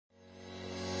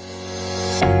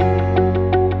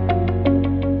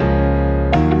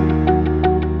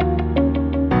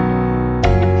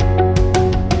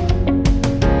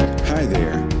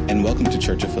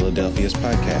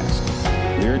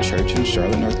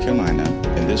Charlotte, North Carolina,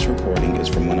 and this recording is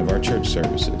from one of our church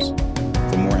services.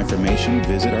 For more information,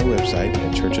 visit our website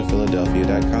at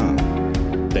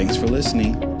churchofphiladelphia.com. Thanks for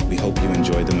listening. We hope you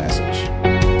enjoy the message.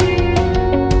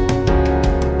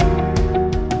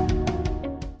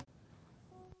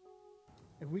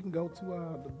 If we can go to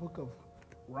the book of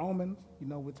Romans,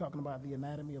 we're talking about the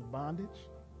anatomy of bondage,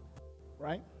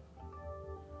 right?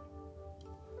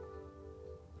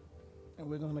 And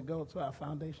we're going to go to our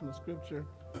foundational scripture.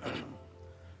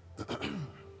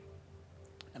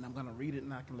 And I'm going to read it,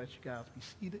 and I can let you guys be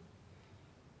seated.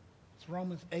 It's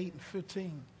Romans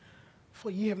 8:15.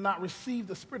 For ye have not received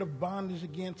the spirit of bondage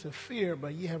again to fear,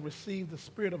 but ye have received the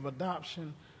spirit of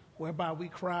adoption, whereby we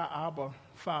cry, Abba,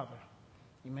 Father.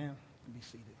 Amen. Be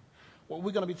seated. What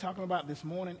we're going to be talking about this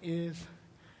morning is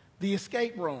the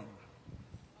escape room.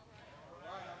 All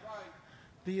right.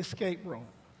 The escape room.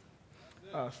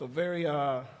 So very,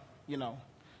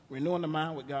 renewing the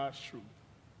mind with God's truth.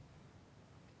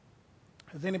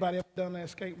 Has anybody ever done the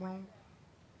escape room?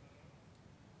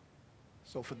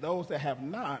 So for those that have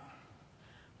not,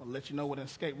 I'll let you know what an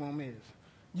escape room is.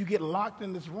 You get locked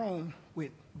in this room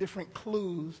with different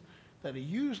clues that are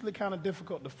usually kind of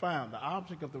difficult to find. The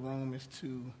object of the room is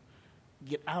to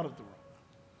get out of the room.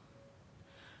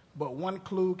 But one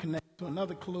clue connects to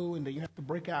another clue, and then you have to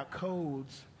break out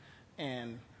codes.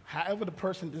 And however the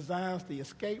person designs the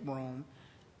escape room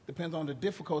depends on the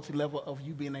difficulty level of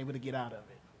you being able to get out of it.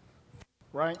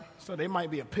 Right? So there might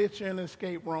be a picture in the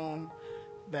escape room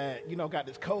that, got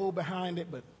this code behind it,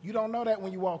 but you don't know that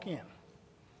when you walk in.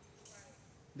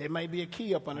 There may be a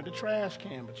key up under the trash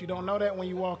can, but you don't know that when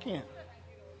you walk in.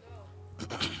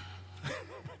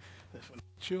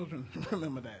 Children,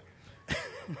 remember that.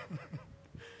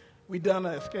 We done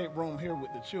an escape room here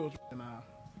with the children, and I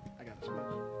got to switch.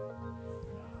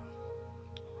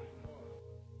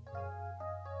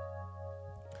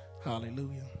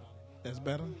 Hallelujah. That's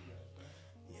better?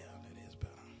 Yeah, that is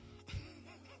better.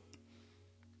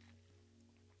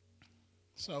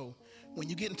 So, when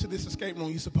you get into this escape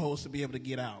room, you're supposed to be able to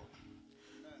get out.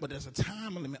 But there's a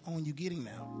time limit on you getting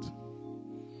out.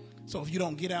 So if you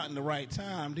don't get out in the right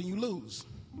time, then you lose.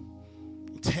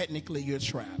 Technically, you're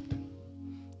trapped,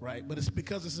 right? But it's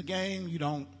because it's a game, you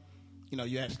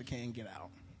actually can't get out,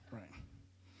 right?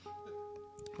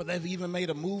 But they've even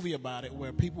made a movie about it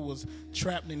where people was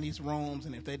trapped in these rooms,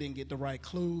 and if they didn't get the right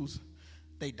clues,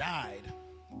 they died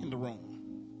in the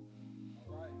room,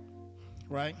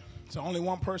 right? So only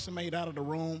one person made out of the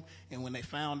room, and when they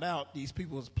found out, these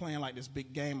people was playing like this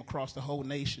big game across the whole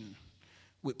nation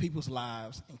with people's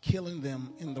lives and killing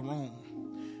them in the room.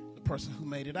 The person who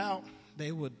made it out,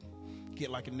 they would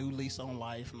get like a new lease on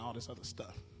life and all this other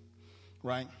stuff,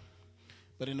 right?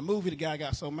 But in the movie, the guy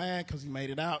got so mad because he made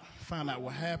it out, found out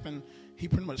what happened. He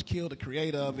pretty much killed the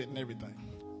creator of it and everything.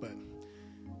 But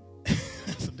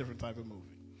it's a different type of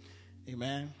movie.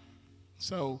 Amen?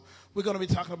 So we're going to be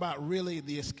talking about really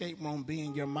the escape room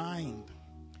being your mind.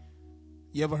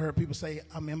 You ever heard people say,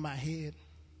 I'm in my head?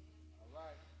 All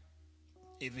right.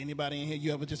 If anybody in here,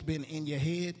 you ever just been in your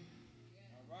head?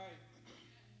 All right.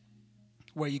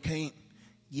 Where you can't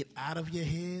get out of your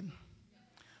head?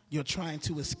 You're trying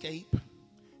to escape.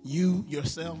 You,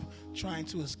 yourself, trying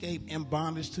to escape in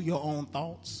bondage to your own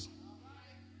thoughts.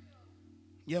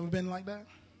 You ever been like that?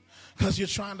 Because you're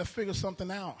trying to figure something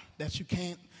out that you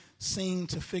can't seem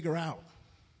to figure out.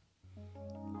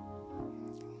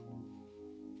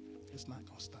 It's not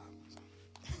going to stop.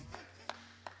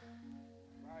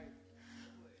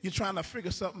 You're trying to figure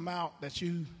something out that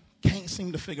you can't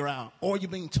seem to figure out. Or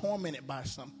you're being tormented by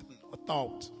something, a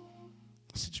thought,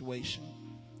 a situation,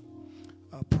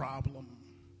 a problem,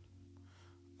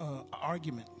 an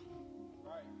argument.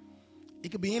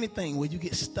 It could be anything where you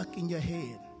get stuck in your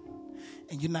head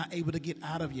and you're not able to get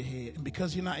out of your head. And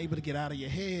because you're not able to get out of your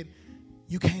head,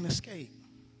 you can't escape.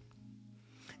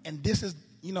 And this is,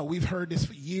 we've heard this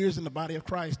for years in the body of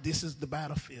Christ. This is the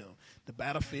battlefield. The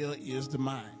battlefield is the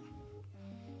mind.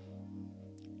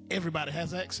 Everybody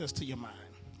has access to your mind.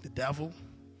 The devil,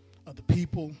 other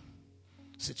people,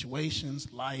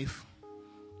 situations, life.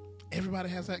 Everybody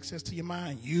has access to your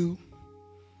mind. You,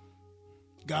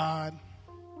 God.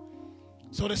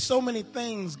 So there's so many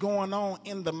things going on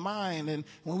in the mind. And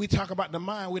when we talk about the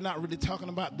mind, we're not really talking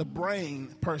about the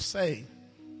brain per se.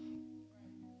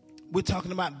 We're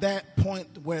talking about that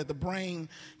point where the brain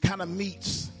kind of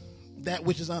meets that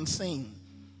which is unseen.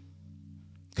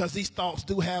 Because these thoughts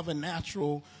do have a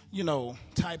natural,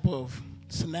 type of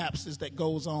synapses that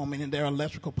goes on, meaning there are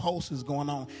electrical pulses going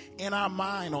on in our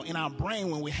mind or in our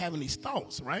brain when we're having these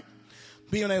thoughts, right?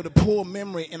 Being able to pull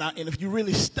memory, and if you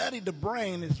really study the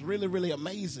brain, it's really, really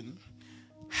amazing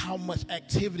how much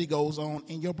activity goes on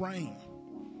in your brain.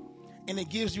 And it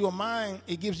gives you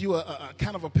a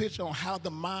kind of a picture on how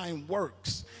the mind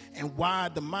works and why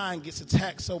the mind gets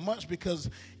attacked so much. Because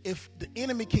if the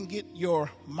enemy can get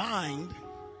your mind,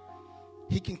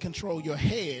 he can control your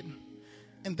head.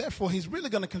 And therefore, he's really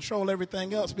going to control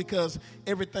everything else, because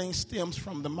everything stems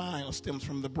from the mind or stems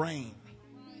from the brain.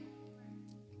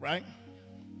 Right?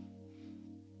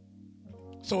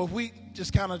 So if we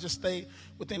just kind of stay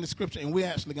within the scripture, and we're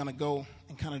actually going to go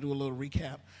and kind of do a little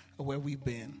recap of where we've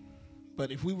been. But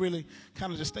if we really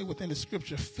kind of just stay within the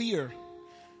scripture,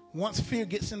 once fear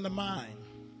gets in the mind,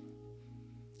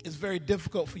 it's very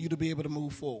difficult for you to be able to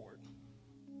move forward.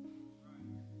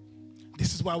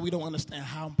 This is why we don't understand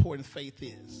how important faith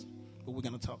is. But we're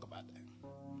going to talk about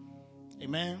that.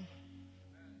 Amen?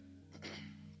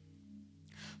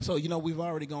 So, we've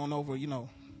already gone over,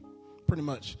 pretty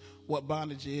much what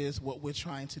bondage is, what we're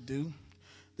trying to do,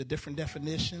 the different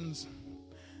definitions,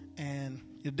 and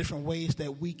the different ways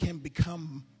that we can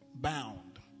become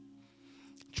bound.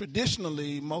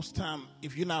 Traditionally, most of the time,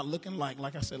 if you're not looking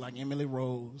like I said, like Emily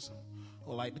Rose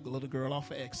or like the little girl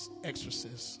off of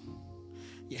Exorcist,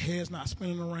 your hair's not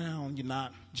spinning around, you're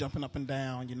not jumping up and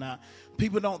down,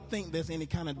 people don't think there's any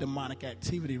kind of demonic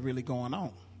activity really going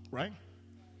on, right?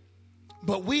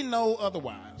 But we know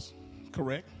otherwise,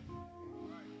 correct?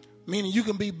 Meaning you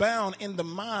can be bound in the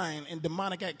mind, and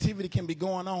demonic activity can be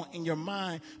going on in your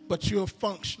mind, but you're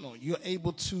functional. You're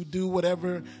able to do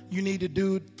whatever you need to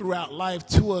do throughout life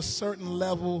to a certain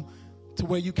level, to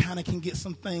where you kind of can get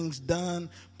some things done,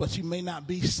 but you may not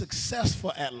be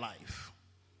successful at life.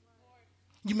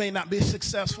 You may not be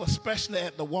successful, especially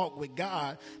at the walk with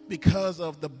God, because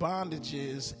of the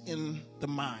bondages in the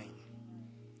mind.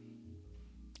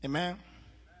 Amen?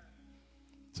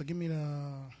 So give me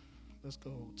let's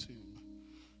go to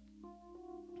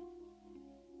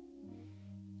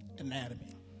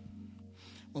anatomy.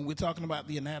 When we're talking about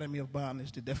the anatomy of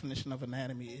bondage, the definition of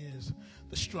anatomy is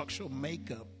the structural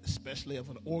makeup, especially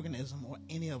of an organism or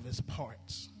any of its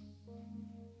parts.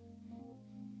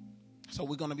 So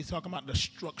we're going to be talking about the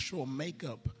structural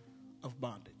makeup of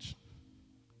bondage.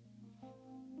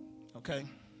 Okay?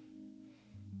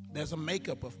 There's a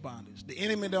makeup of bondage. The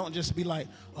enemy don't just be like,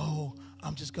 oh,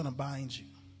 I'm just going to bind you.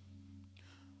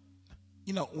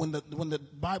 When the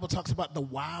Bible talks about the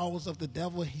wiles of the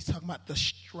devil, he's talking about the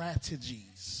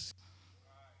strategies.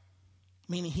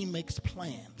 Meaning he makes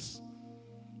plans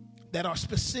that are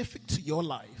specific to your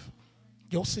life,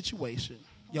 your situation,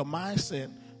 your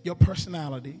mindset, your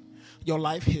personality, your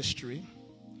life history,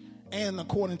 and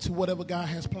according to whatever God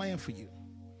has planned for you.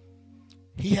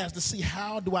 He has to see,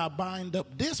 how do I bind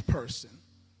up this person?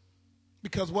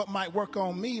 Because what might work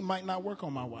on me might not work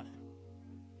on my wife.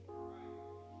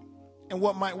 And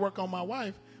what might work on my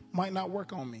wife might not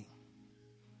work on me.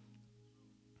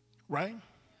 Right?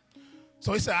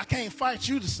 So he said, I can't fight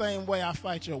you the same way I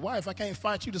fight your wife. I can't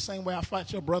fight you the same way I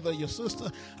fight your brother or your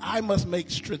sister. I must make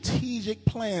strategic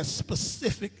plans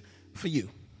specific for you.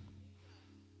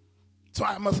 So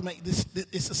I must make this,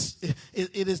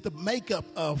 it is the makeup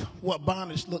of what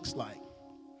bondage looks like.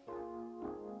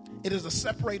 It is a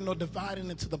separating or dividing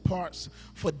into the parts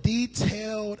for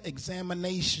detailed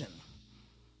examination.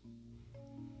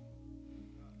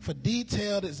 For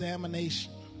detailed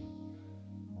examination.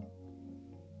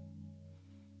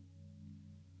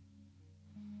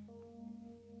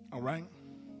 All right?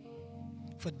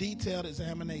 For detailed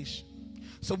examination.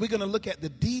 So we're going to look at the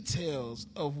details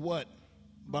of what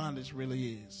bondage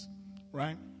really is,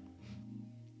 right?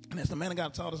 And as the man of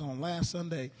God taught us on last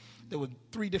Sunday, there were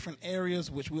 3 different areas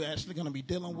which we're actually going to be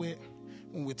dealing with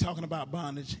when we're talking about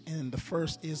bondage. And the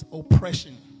first is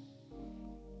oppression.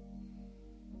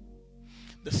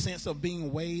 The sense of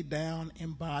being weighed down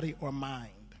in body or mind.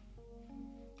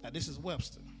 Now, this is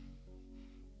Webster.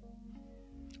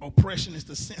 Oppression is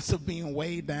the sense of being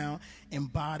weighed down in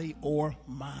body or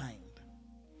mind.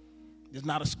 There's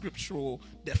not a scriptural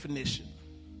definition,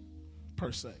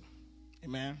 per se.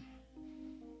 Amen?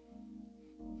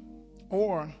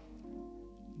 Or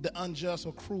the unjust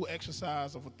or cruel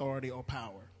exercise of authority or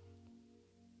power.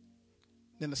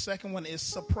 Then the second one is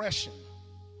suppression.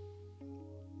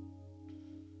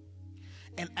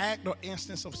 An act or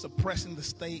instance of suppressing the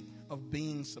state of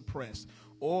being suppressed.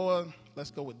 Or, let's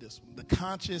go with this one, the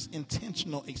conscious,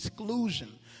 intentional exclusion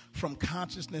from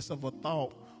consciousness of a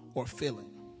thought or feeling.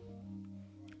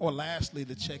 Or lastly,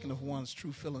 the checking of one's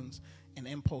true feelings and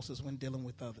impulses when dealing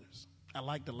with others. I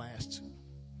like the last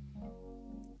 2.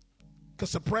 Because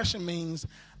suppression means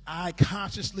I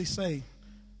consciously say,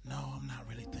 no, I'm not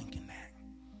really thinking that.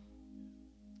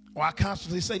 Or I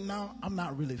consciously say, no, I'm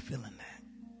not really feeling that.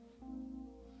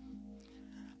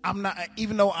 I'm not,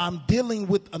 even though I'm dealing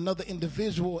with another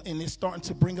individual and it's starting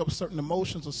to bring up certain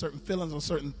emotions or certain feelings or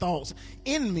certain thoughts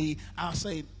in me, I'll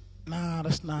say, nah,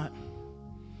 that's not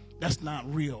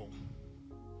real.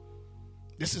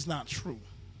 This is not true.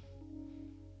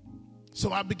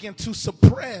 So I begin to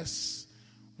suppress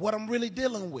what I'm really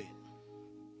dealing with.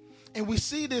 And we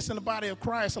see this in the body of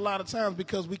Christ a lot of times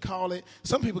because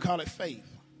some people call it faith.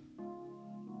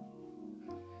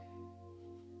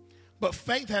 But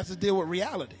faith has to deal with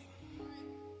reality.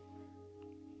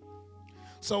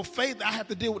 So faith, I have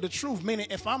to deal with the truth. Meaning,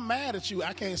 if I'm mad at you,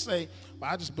 I can't say,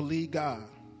 well, I just believe God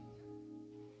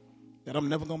that I'm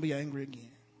never going to be angry again.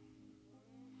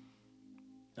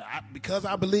 Because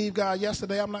I believed God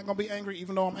yesterday, I'm not going to be angry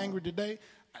even though I'm angry today.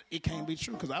 It can't be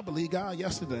true because I believed God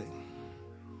yesterday.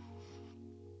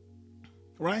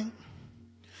 Right?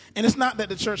 And it's not that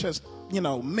the church has,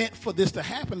 meant for this to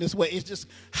happen this way. It's just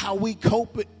how we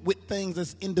cope with things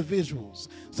as individuals.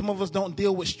 Some of us don't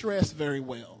deal with stress very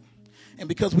well. And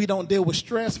because we don't deal with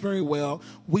stress very well,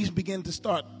 we begin to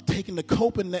start taking the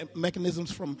coping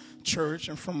mechanisms from church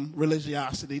and from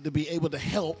religiosity to be able to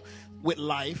help with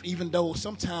life, even though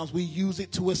sometimes we use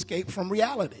it to escape from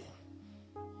reality.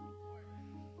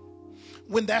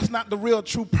 When that's not the real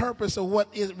true purpose of what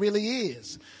it really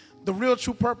is. The real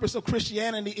true purpose of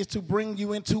Christianity is to bring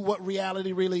you into what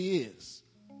reality really is.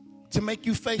 To make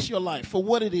you face your life for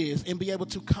what it is and be able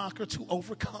to conquer, to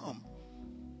overcome.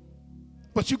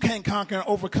 But you can't conquer and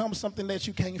overcome something that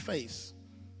you can't face.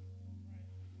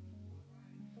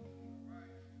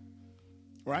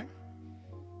 Right?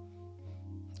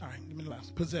 All right, give me the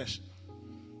last. Possession.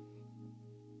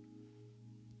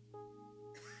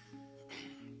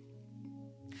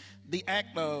 The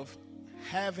act of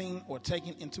having or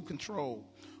taking into control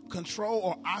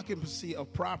or occupancy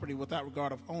of property without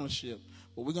regard of ownership.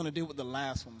 But we're going to deal with the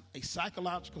last one, a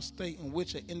psychological state in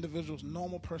which an individual's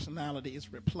normal personality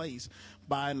is replaced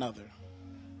by another.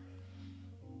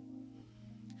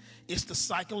 It's the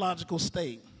psychological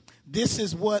state. This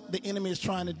is what the enemy is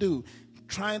trying to do,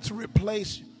 trying to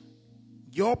replace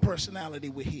your personality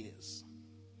with his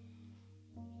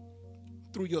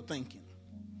through your thinking.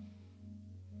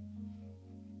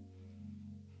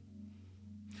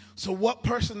 So what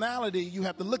personality you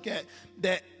have to look at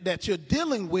that you're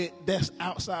dealing with that's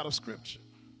outside of Scripture?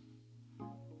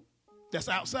 That's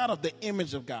outside of the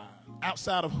image of God,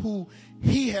 outside of who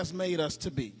he has made us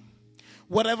to be.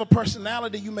 Whatever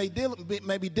personality you may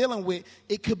be dealing with,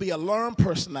 it could be a learned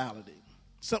personality,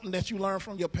 something that you learn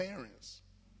from your parents,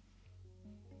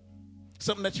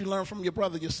 something that you learn from your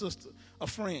brother, your sister, a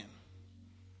friend,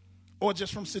 or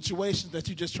just from situations that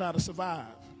you just try to survive.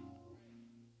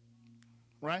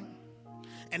 Right?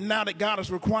 And now that God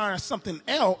is requiring something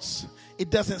else,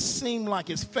 it doesn't seem like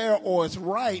it's fair or it's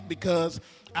right because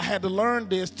I had to learn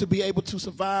this to be able to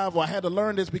survive, or I had to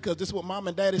learn this because this is what mom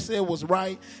and daddy said was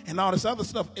right and all this other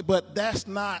stuff. But that's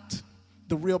not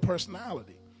the real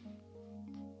personality.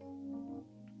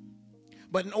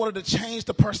 But in order to change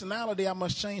the personality, I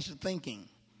must change the thinking.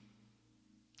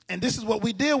 And this is what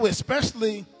we deal with,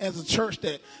 especially as a church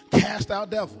that casts out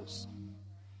devils.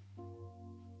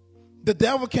 The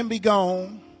devil can be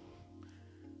gone,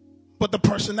 but the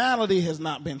personality has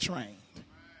not been trained.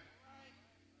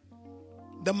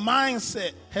 The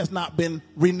mindset has not been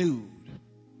renewed.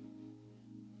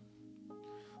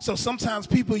 So sometimes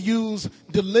people use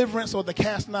deliverance or the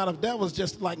casting out of devils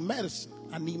just like medicine.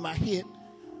 I need my hit,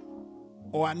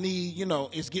 or I need,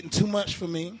 it's getting too much for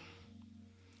me.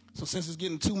 So since it's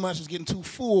getting too much, it's getting too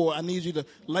full, I need you to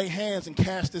lay hands and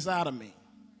cast this out of me.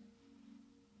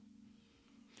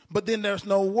 But then there's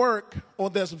no work, or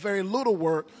there's very little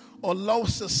work, or low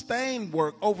sustained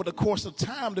work over the course of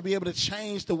time to be able to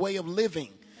change the way of living.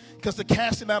 Because the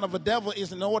casting out of a devil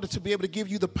is in order to be able to give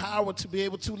you the power to be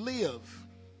able to live,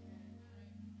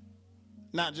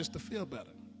 not just to feel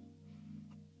better.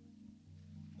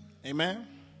 Amen?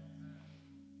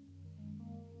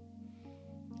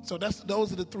 So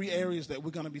those are the three areas that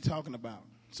we're going to be talking about.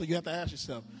 So you have to ask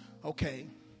yourself, okay,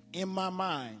 in my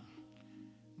mind,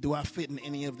 do I fit in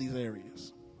any of these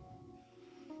areas?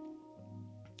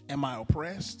 Am I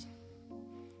oppressed?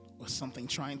 Or something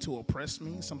trying to oppress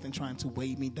me? Something trying to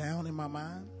weigh me down in my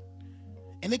mind?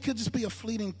 And it could just be a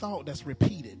fleeting thought that's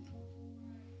repeated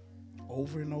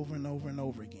over and over and over and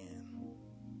over again.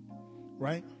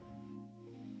 Right?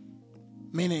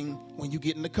 Meaning, when you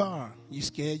get in the car, you're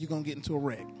scared you're going to get into a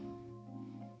wreck.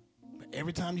 But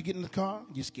every time you get in the car,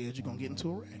 you're scared you're going to get into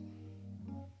a wreck.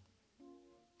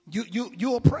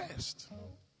 You're oppressed.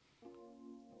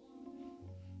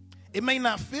 It may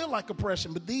not feel like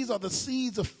oppression, but these are the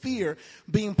seeds of fear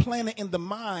being planted in the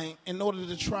mind in order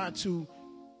to try to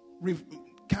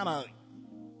kind of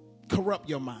corrupt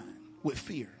your mind with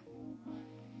fear.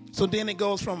 So then it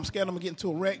goes from I'm scared I'm gonna get into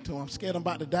a wreck to I'm scared I'm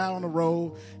about to die on the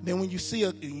road. Then when you see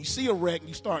a wreck,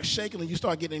 you start shaking and you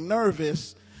start getting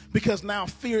nervous because now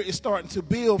fear is starting to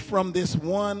build from this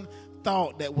one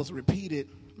thought that was repeated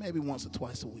maybe once or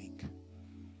twice a week,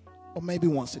 or maybe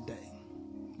once a day.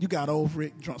 You got over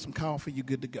it, drunk some coffee, you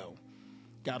good to go.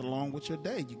 Got along with your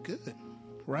day, you good,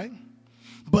 right?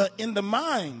 But in the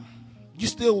mind, you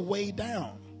still way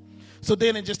down. So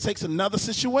then it just takes another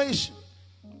situation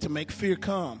to make fear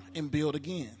come and build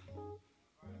again.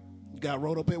 You got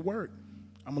rolled up at work.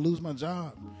 I'm going to lose my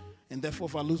job. And therefore,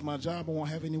 if I lose my job, I won't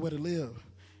have anywhere to live.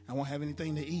 I won't have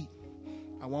anything to eat.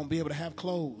 I won't be able to have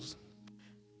clothes.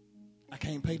 I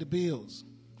can't pay the bills.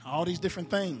 All these different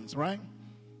things, right?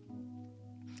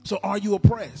 So are you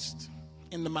oppressed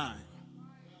in the mind?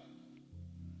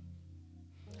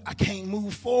 I can't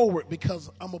move forward because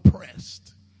I'm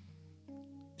oppressed.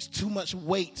 It's too much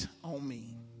weight on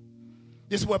me.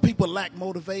 This is where people lack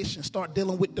motivation, start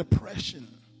dealing with depression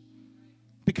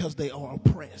because they are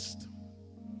oppressed.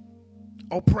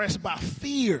 Oppressed by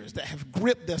fears that have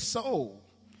gripped their soul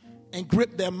and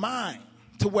gripped their mind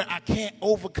to where I can't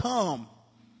overcome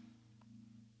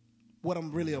what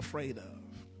I'm really afraid of.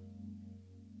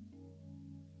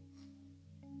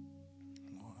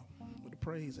 Where the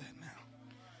praise at now?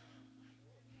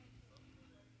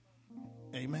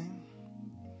 Amen.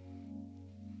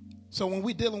 So when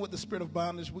we're dealing with the spirit of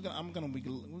bondage, we're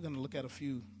gonna look at a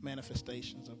few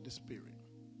manifestations of the spirit.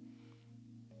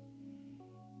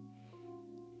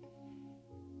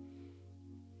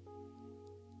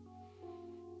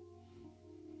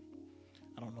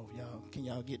 I don't know if can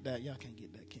y'all get that? Y'all can't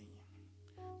get that, can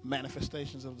you?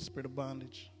 Manifestations of the spirit of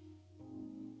bondage.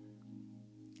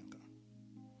 Okay.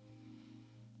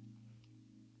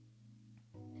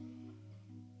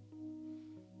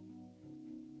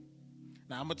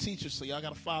 Now, I'm a teacher, so y'all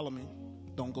got to follow me.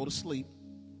 Don't go to sleep.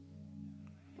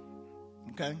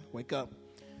 Okay? Wake up.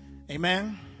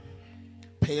 Amen?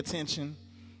 Pay attention.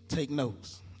 Take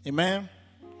notes. Amen?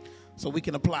 So we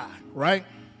can apply, right?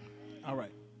 All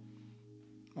right.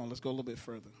 Come on, let's go a little bit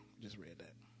further. Just read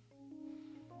that.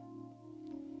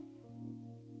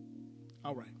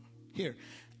 All right. Here.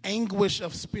 Anguish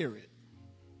of spirit.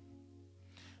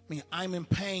 I mean, I'm in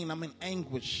pain. I'm in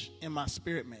anguish in my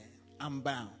spirit, man. I'm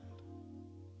bound.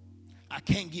 I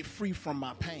can't get free from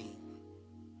my pain.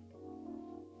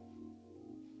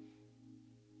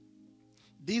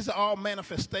 These are all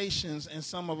manifestations, and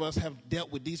some of us have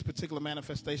dealt with these particular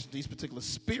manifestations, these particular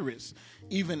spirits,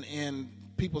 even in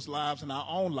people's lives and our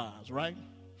own lives, right?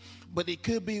 But it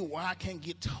could be why I can't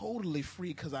get totally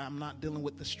free because I'm not dealing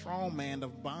with the strong man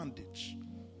of bondage.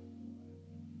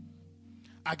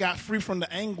 I got free from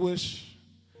the anguish.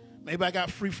 Maybe I got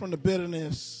free from the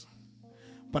bitterness.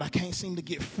 But I can't seem to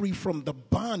get free from the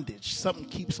bondage. Something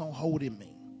keeps on holding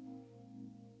me.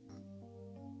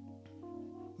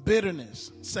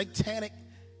 Bitterness, satanic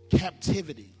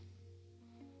captivity,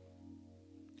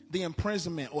 the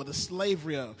imprisonment or the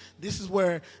slavery of. This is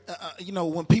where,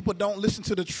 when people don't listen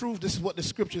to the truth, this is what the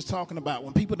scripture is talking about.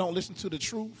 When people don't listen to the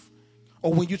truth,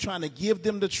 or when you're trying to give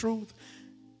them the truth,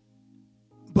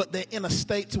 but they're in a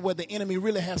state to where the enemy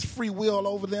really has free will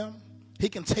over them, he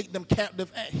can take them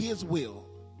captive at his will.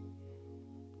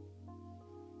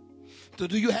 So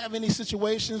do you have any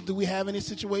situations? Do we have any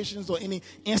situations or any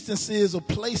instances or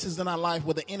places in our life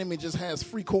where the enemy just has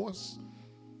free course?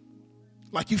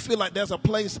 Like you feel like there's a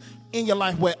place in your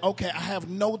life where, okay, I have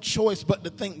no choice but to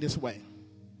think this way.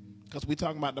 Because we're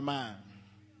talking about the mind.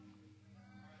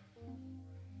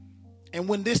 And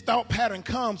when this thought pattern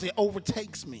comes, it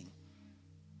overtakes me.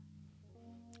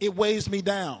 It weighs me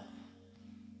down.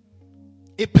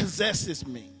 It possesses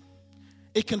me.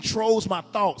 It controls my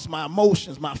thoughts, my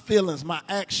emotions, my feelings, my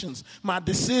actions, my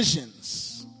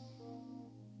decisions.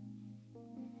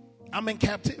 I'm in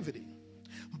captivity.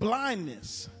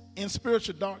 Blindness in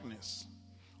spiritual darkness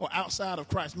or outside of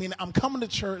Christ. Meaning I'm coming to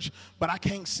church, but I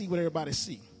can't see what everybody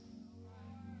sees.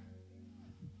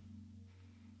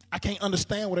 I can't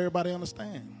understand what everybody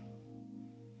understands.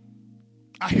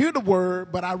 I hear the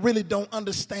word, but I really don't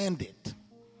understand it.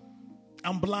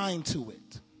 I'm blind to it.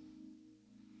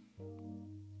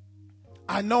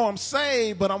 I know I'm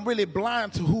saved, but I'm really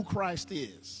blind to who Christ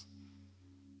is.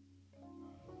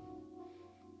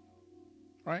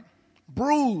 Right?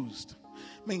 Bruised,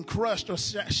 crushed or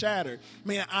shattered.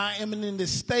 I am in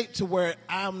this state to where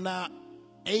I'm not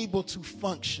able to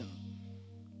function.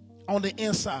 On the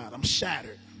inside, I'm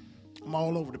shattered. I'm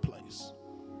all over the place.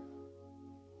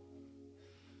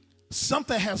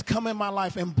 something has come in my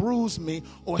life and bruised me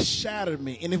or shattered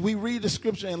me. And if we read the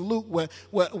scripture in Luke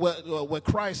where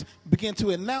Christ began to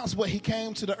announce what he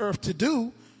came to the earth to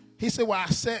do, he said, well,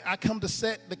 I come to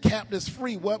set the captives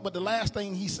free. What? But the last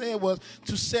thing he said was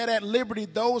to set at liberty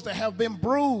those that have been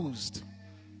bruised.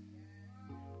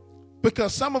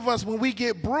 Because some of us, when we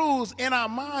get bruised in our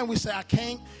mind, we say, I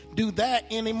can't do that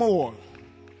anymore.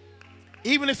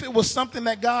 Even if it was something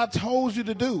that God told you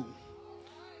to do.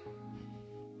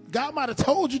 God might have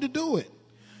told you to do it,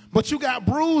 but you got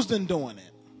bruised in doing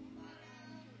it.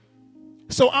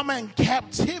 So I'm in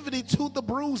captivity to the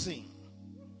bruising.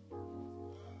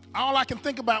 All I can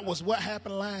think about was what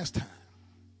happened last time.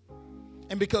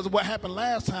 And because of what happened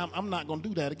last time, I'm not going to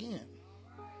do that again.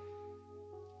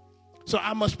 So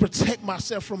I must protect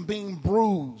myself from being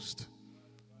bruised.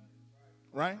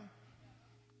 Right?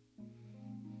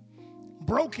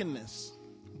 Brokenness.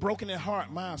 Broken in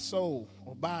heart, mind, soul,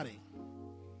 or body.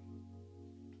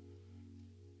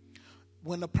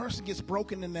 When a person gets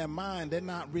broken in their mind, they're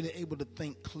not really able to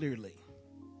think clearly.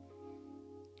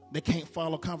 They can't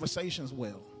follow conversations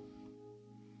well.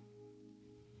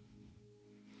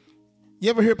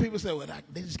 You ever hear people say, well,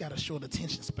 they just got a short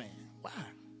attention span? Why?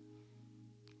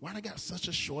 Why they got such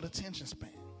a short attention span?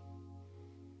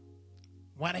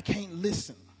 Why they can't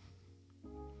listen?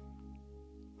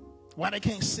 Why they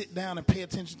can't sit down and pay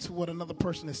attention to what another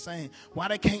person is saying? Why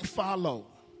they can't follow?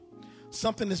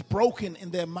 Something is broken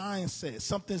in their mindset.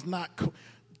 Something's not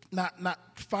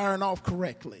firing off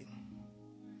correctly.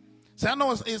 So I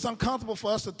know it's uncomfortable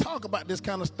for us to talk about this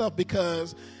kind of stuff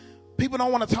because people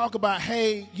don't want to talk about,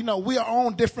 hey, we are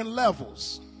on different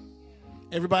levels.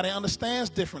 Everybody understands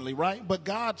differently, right? But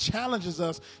God challenges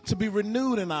us to be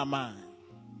renewed in our mind.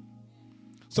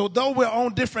 So though we're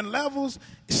on different levels,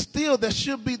 still there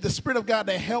should be the Spirit of God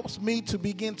that helps me to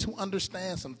begin to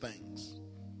understand some things.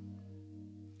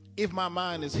 If my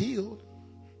mind is healed.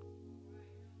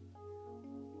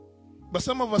 But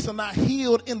some of us are not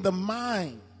healed in the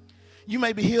mind. You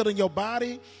may be healed in your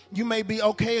body. You may be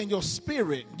okay in your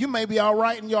spirit. You may be all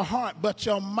right in your heart. But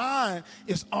your mind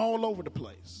is all over the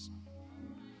place.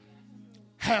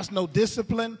 Has no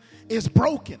discipline. Is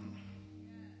broken.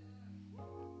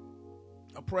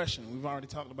 Oppression. We've already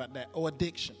talked about that. Or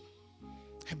addiction.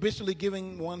 Habitually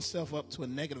giving oneself up to a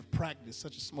negative practice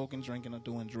such as smoking, drinking, or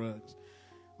doing drugs.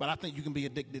 But I think you can be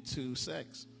addicted to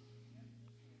sex.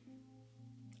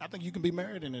 I think you can be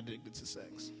married and addicted to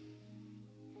sex.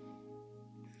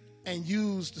 And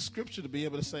use the scripture to be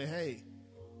able to say, hey,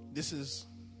 this is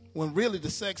when really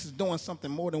the sex is doing something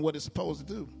more than what it's supposed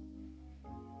to do.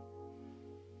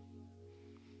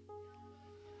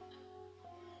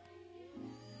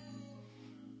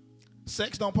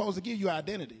 Sex don't supposed to give you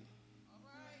identity.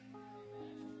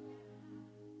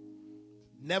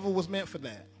 Never was meant for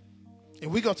that. If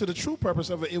we go to the true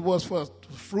purpose of it, it was for us to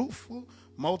be fruitful,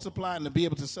 multiply, and to be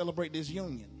able to celebrate this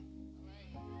union.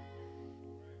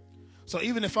 So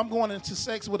even if I'm going into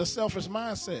sex with a selfish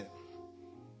mindset,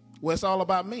 where it's all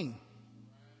about me,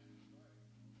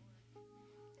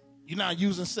 you're not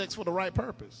using sex for the right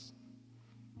purpose.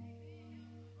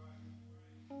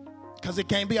 Because it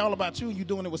can't be all about you and you're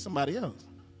doing it with somebody else.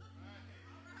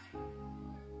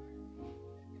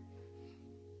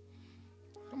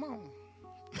 Come on.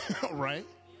 Right?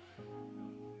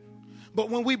 But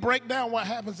when we break down what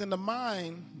happens in the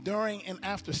mind during and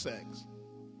after sex,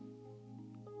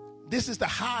 this is the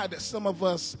high that some of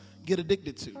us get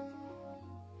addicted to.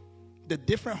 The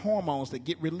different hormones that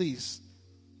get released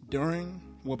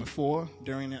before,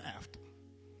 during, and after.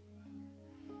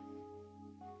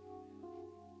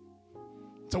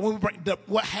 So when we break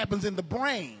what happens in the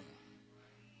brain,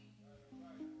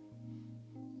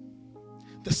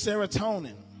 the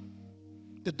serotonin,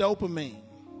 the dopamine,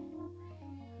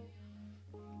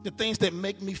 the things that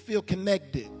make me feel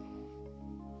connected.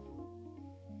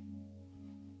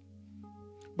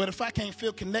 But if I can't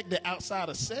feel connected outside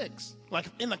of sex, like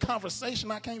in a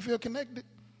conversation I can't feel connected,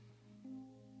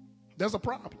 there's a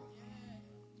problem.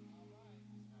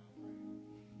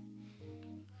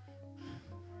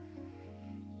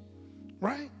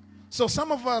 Right? So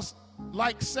some of us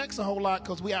like sex a whole lot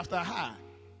because we after a high.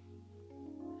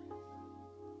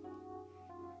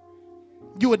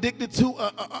 You're addicted to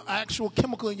an actual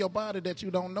chemical in your body that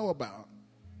you don't know about.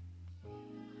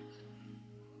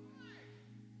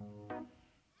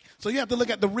 So you have to look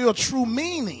at the real true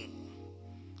meaning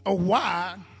of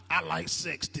why I like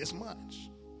sex this much.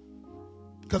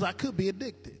 Because I could be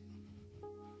addicted.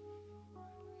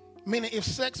 Meaning if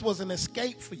sex was an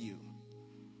escape for you.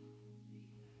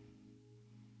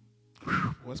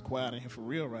 Well, it's quiet in here for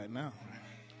real right now.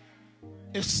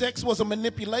 If sex was a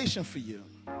manipulation for you.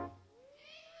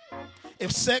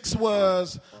 If sex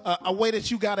was a way that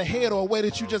you got ahead or a way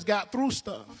that you just got through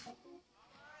stuff.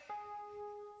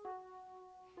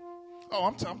 Oh,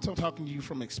 I'm talking to you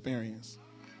from experience.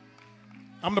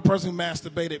 I'm the person who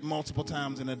masturbated multiple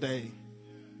times in a day.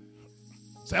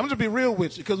 So I'm going to be real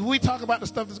with you, because when we talk about the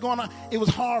stuff that's going on, it was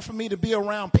hard for me to be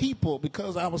around people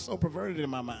because I was so perverted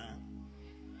in my mind.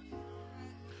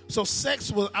 So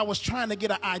I was trying to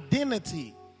get an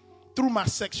identity through my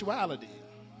sexuality.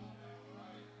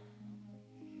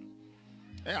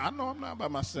 Yeah, I know I'm not by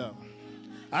myself.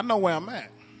 I know where I'm at.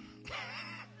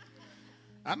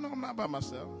 I know I'm not by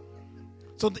myself.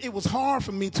 So it was hard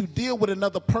for me to deal with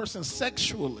another person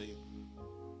sexually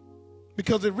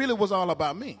because it really was all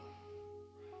about me.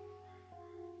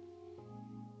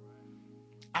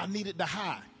 I needed the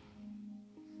high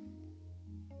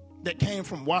that came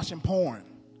from watching porn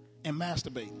and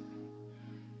masturbating.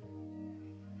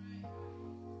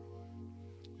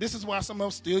 This is why some of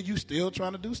us still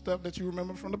trying to do stuff that you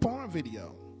remember from the porn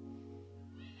video.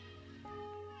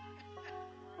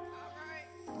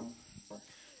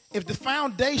 If the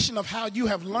foundation of how you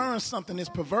have learned something is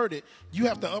perverted, you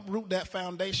have to uproot that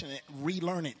foundation and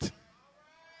relearn it.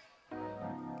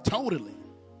 Totally.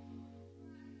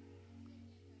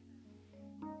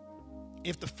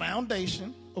 If the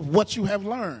foundation of what you have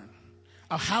learned,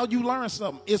 of how you learn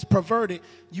something is perverted,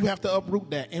 you have to uproot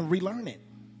that and relearn it.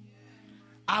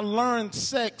 I learned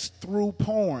sex through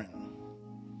porn.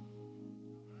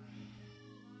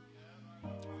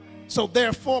 So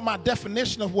therefore, my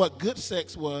definition of what good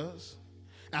sex was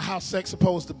and how sex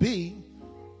supposed to be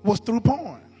was through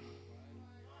porn.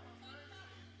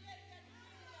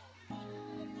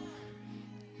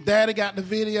 Daddy got the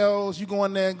videos. You go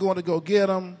in there and going to go get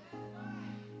them.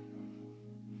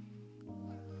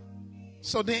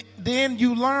 So then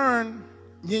you learn,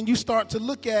 then you start to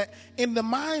look at in the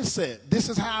mindset. This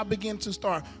is how I begin to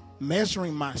start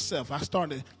measuring myself. I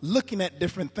started looking at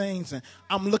different things, and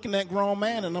I'm looking at grown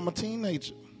man, and I'm a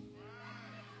teenager.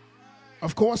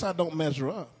 Of course I don't measure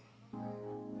up.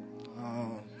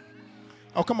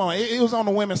 Oh, come on. It was on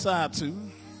the women's side, too.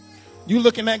 You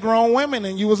looking at grown women,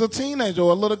 and you was a teenager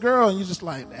or a little girl, and you just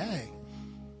like, hey,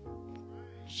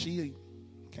 she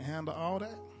can handle all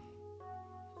that?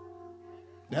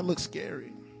 That looks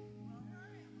scary.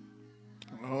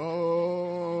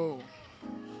 Oh.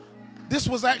 This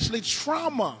was actually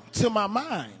trauma to my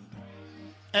mind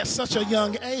at such a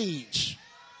young age.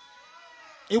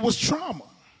 It was trauma.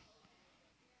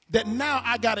 That now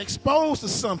I got exposed to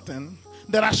something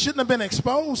that I shouldn't have been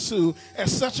exposed to at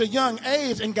such a young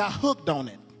age and got hooked on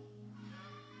it.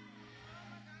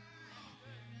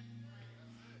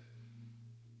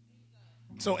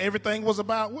 So everything was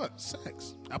about what?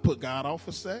 Sex. I put God off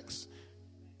for sex.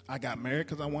 I got married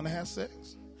because I want to have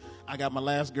sex. I got my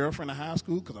last girlfriend in high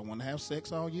school because I want to have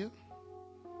sex all year.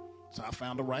 So I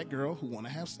found the right girl who wanted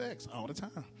to have sex all the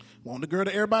time. Wanted the girl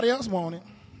that everybody else wanted.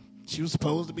 She was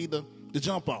supposed to be the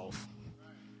jump off.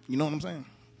 You know what I'm saying?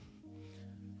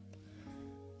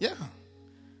 Yeah.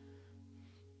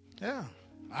 Yeah.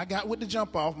 I got with the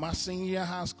jump off my senior year of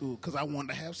high school because I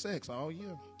wanted to have sex all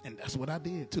year. And that's what I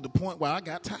did, to the point where I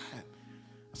got tired.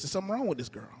 I said, something wrong with this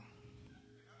girl.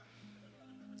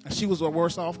 And she was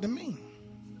worse off than me.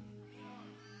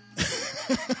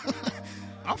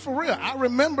 I'm for real. I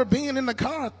remember being in the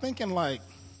car thinking like,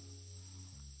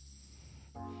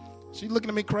 she looking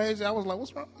at me crazy. I was like,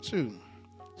 what's wrong with you?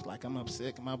 It's like, I'm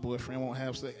upset my boyfriend won't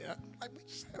have sex. Like, we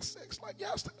just had sex like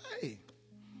yesterday.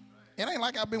 It ain't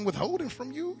like I've been withholding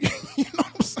from you. You know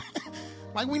what I'm saying?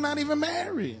 Like, we not even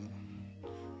married.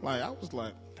 Like, I was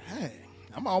like, dang,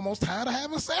 I'm almost tired of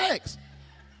having sex.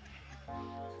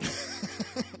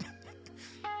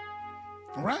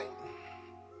 Right?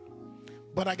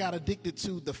 But I got addicted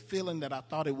to the feeling that I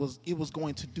thought it was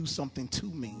going to do something to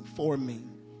me, for me.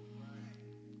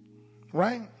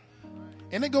 Right?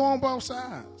 And it go on both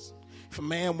sides. If a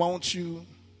man wants you,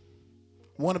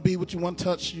 want to be with you, want to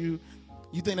touch you,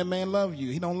 you think that man love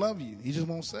you. He don't love you. He just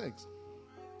wants sex.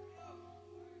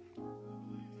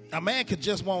 A man could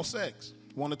just want sex,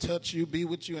 want to touch you, be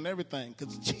with you, and everything,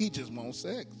 because he just wants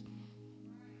sex.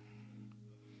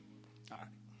 All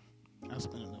right. I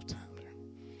spent enough time there.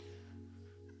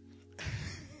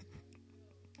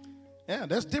 Yeah,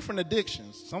 that's different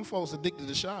addictions. Some folks addicted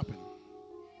to shopping.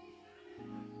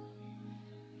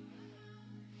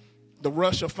 The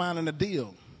rush of finding a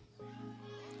deal,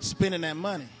 spending that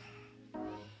money,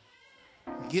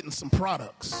 getting some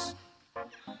products.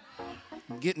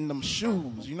 Getting them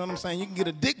shoes, you know what I'm saying? You can get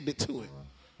addicted to it,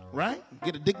 right?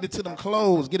 Get addicted to them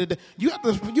clothes. You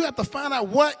have to find out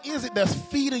what is it that's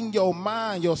feeding your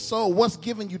mind, your soul. What's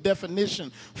giving you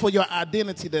definition for your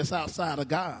identity that's outside of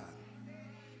God?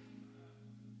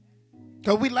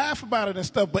 Because we laugh about it and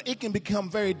stuff, but it can become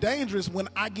very dangerous when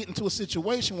I get into a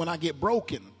situation when I get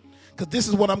broken. Because this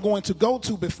is what I'm going to go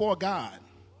to before God.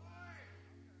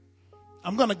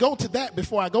 I'm going to go to that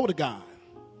before I go to God.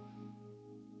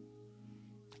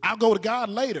 I'll go to God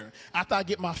later after I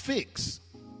get my fix.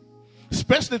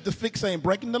 Especially if the fix ain't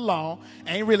breaking the law,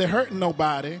 ain't really hurting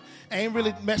nobody, ain't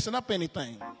really messing up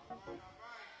anything.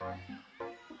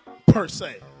 Per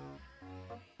se.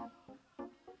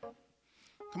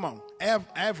 Come on.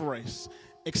 Avarice.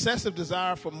 Excessive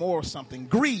desire for more of something.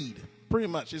 Greed. Pretty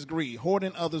much is greed.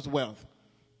 Hoarding others' wealth.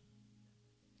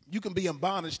 You can be in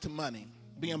bondage to money.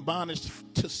 Be in bondage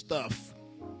to stuff.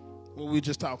 What we were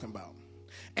just talking about.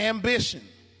 Ambition.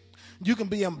 You can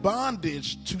be in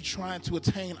bondage to trying to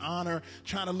attain honor,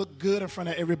 trying to look good in front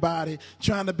of everybody,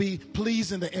 trying to be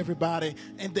pleasing to everybody,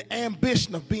 and the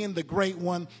ambition of being the great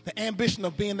one, the ambition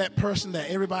of being that person that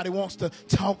everybody wants to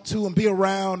talk to and be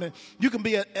around. And you can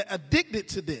be addicted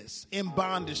to this, in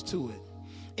bondage to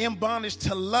it, in bondage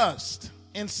to lust,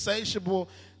 insatiable,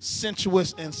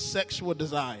 sensuous, and sexual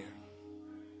desire.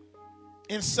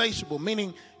 Insatiable,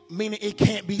 meaning it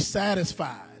can't be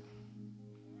satisfied.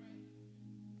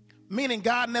 Meaning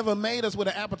God never made us with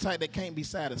an appetite that can't be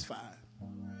satisfied.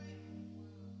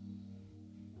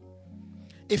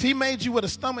 If he made you with a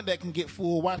stomach that can get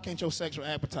full, why can't your sexual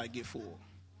appetite get full?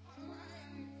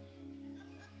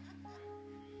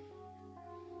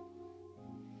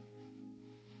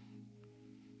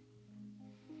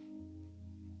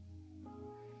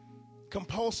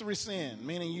 Compulsory sin,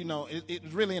 meaning,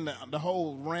 it's really in the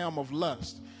whole realm of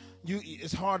lust.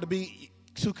 It's hard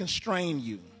to constrain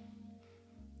you.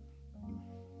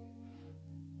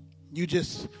 You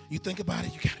think about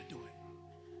it, you got to do it.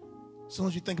 As soon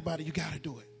as you think about it, you got to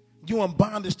do it. You're in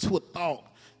bondage to a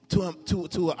thought, to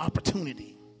an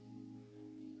opportunity.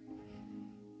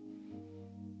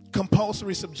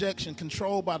 Compulsory subjection,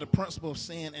 controlled by the principle of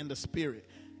sin and the spirit.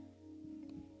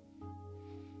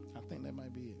 I think that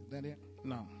might be it. Is that it?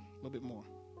 No, a little bit more.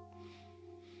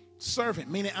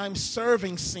 Servant, meaning I'm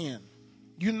serving sin.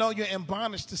 You know you're in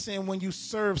bondage to sin when you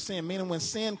serve sin, meaning when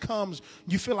sin comes,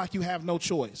 you feel like you have no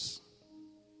choice.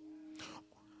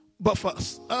 But for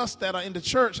us that are in the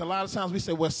church, a lot of times we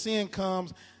say, well, sin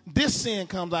comes,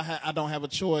 I don't have a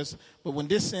choice, but when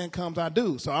this sin comes, I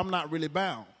do. So I'm not really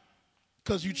bound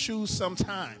because you choose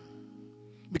sometime.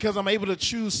 Because I'm able to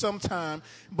choose sometime,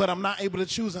 but I'm not able to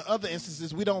choose in other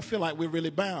instances, we don't feel like we're really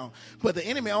bound. But the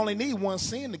enemy only needs one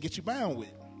sin to get you bound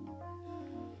with.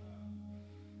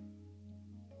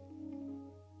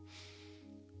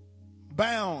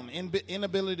 Bound,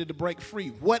 inability to break free.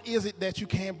 What is it that you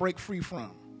can't break free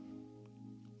from?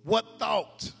 What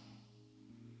thought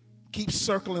keeps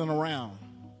circling around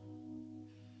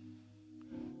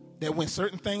that when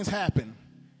certain things happen,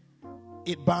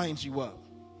 it binds you up?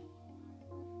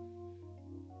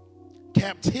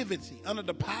 Captivity, under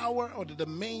the power or the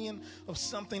dominion of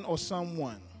something or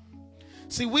someone.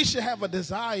 See, we should have a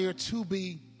desire to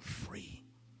be free.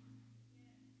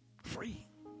 Free.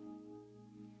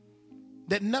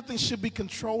 That nothing should be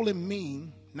controlling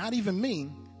me, not even me,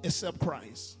 except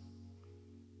Christ.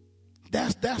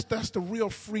 That's the real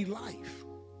free life.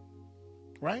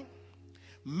 Right?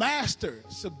 Master,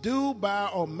 subdued by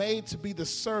or made to be the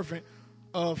servant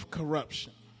of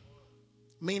corruption.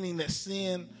 Meaning that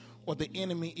sin or the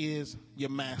enemy is your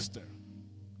master.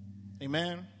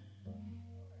 Amen?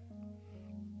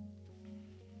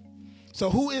 So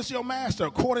who is your master?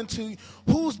 According to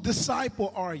whose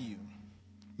disciple are you?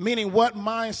 Meaning, what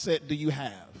mindset do you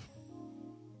have?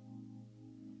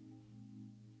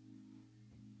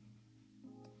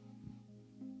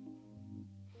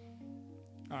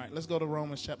 All right, let's go to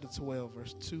Romans chapter 12,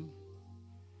 verse 2.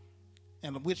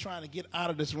 And we're trying to get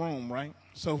out of this room, right?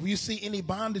 So if you see any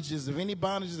bondages,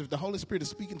 if the Holy Spirit is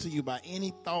speaking to you by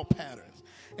any thought patterns,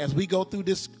 as we go through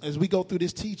this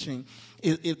teaching,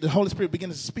 if the Holy Spirit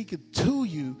begins to speak it to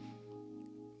you,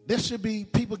 there should be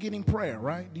people getting prayer,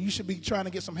 right? You should be trying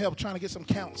to get some help, trying to get some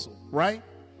counsel, right?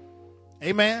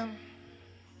 Amen.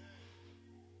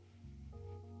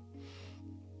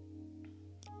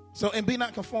 So, and be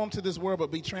not conformed to this world,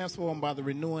 but be transformed by the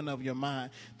renewing of your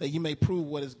mind, that you may prove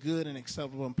what is good and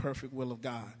acceptable and perfect will of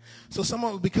God.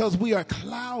 So because we are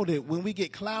clouded, when we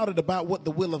get clouded about what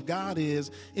the will of God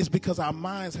is because our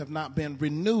minds have not been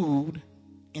renewed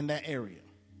in that area.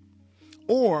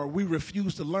 Or we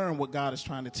refuse to learn what God is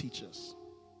trying to teach us.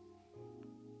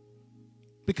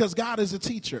 Because God is a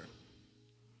teacher.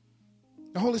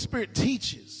 The Holy Spirit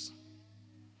teaches,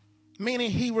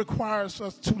 meaning he requires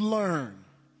us to learn,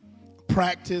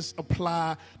 practice,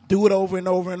 apply, do it over and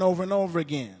over and over and over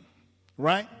again.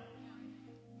 Right?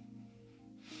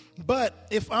 But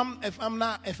if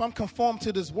I'm conformed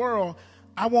to this world,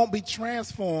 I won't be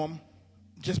transformed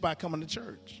just by coming to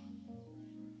church.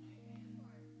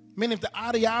 Meaning, if the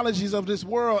ideologies of this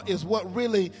world is what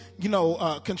really,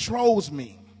 controls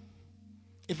me,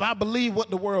 if I believe what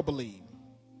the world believes,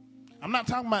 I'm not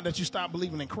talking about that you stop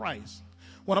believing in Christ.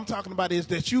 What I'm talking about is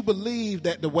that you believe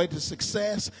that the way to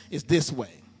success is this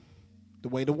way, the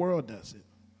way the world does it.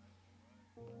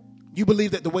 You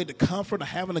believe that the way to comfort or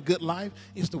having a good life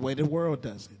is the way the world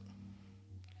does it.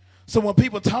 So when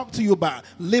people talk to you about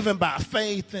living by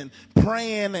faith and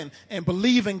praying and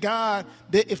believing God,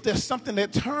 that if there's something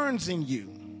that turns in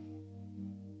you,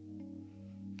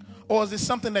 or is it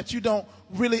something that you don't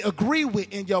really agree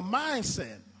with in your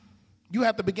mindset, you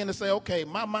have to begin to say, okay,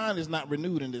 my mind is not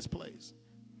renewed in this place.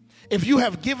 If you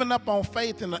have given up on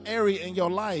faith in an area in your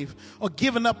life, or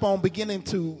given up on beginning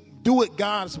to do it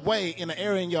God's way in an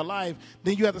area in your life,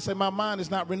 then you have to say, my mind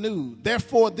is not renewed.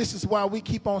 Therefore, this is why we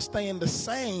keep on staying the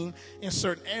same in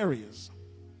certain areas.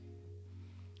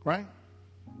 Right?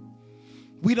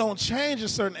 We don't change in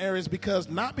certain areas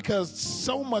not because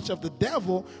so much of the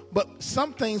devil, but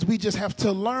some things we just have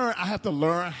to learn. I have to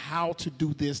learn how to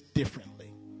do this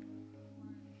differently.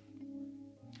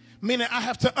 Meaning I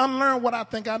have to unlearn what I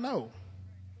think I know.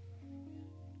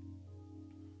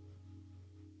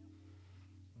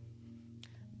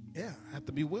 Yeah, I have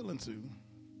to be willing to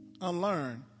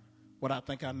unlearn what I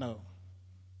think I know.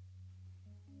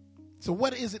 So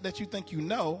what is it that you think you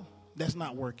know that's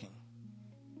not working?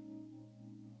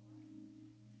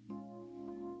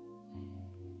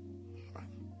 Right?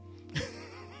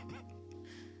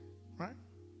 Right?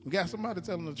 We got somebody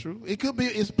telling the truth.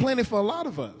 It's plenty for a lot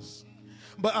of us.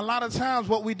 But a lot of times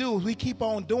what we do is we keep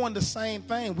on doing the same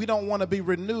thing. We don't want to be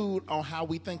renewed on how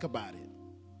we think about it.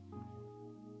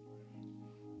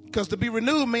 Because to be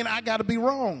renewed means I got to be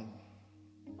wrong.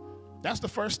 That's the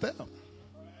first step.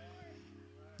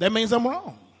 That means I'm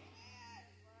wrong.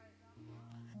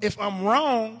 If I'm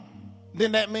wrong,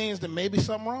 then that means that maybe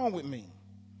something wrong with me.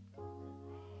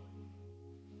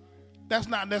 That's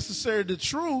not necessarily the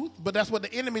truth, but that's what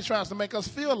the enemy tries to make us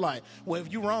feel like. Well,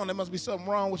 if you're wrong, there must be something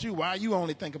wrong with you. Why you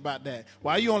only think about that?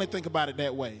 Why you only think about it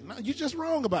that way? No, you're just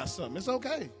wrong about something. It's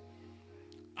okay.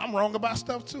 I'm wrong about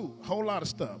stuff too. A whole lot of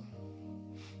stuff.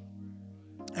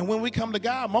 And when we come to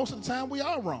God, most of the time we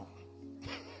are wrong.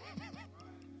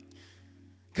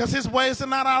 Because his ways are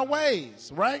not our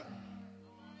ways, right?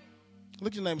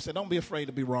 Look at your neighbor and say, don't be afraid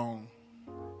to be wrong.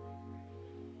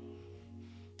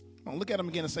 Don't look at him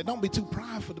again and say, don't be too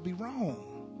prideful to be wrong.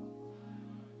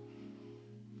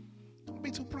 Don't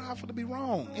be too prideful to be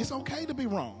wrong. It's okay to be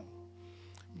wrong.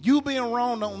 You being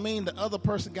wrong don't mean the other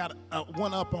person got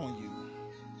one up on you.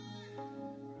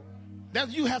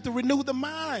 You have to renew the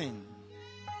mind.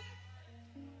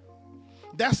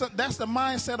 That's the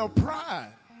mindset of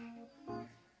pride.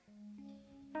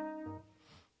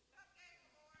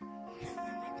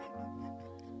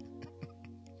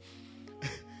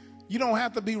 You don't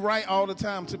have to be right all the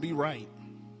time to be right.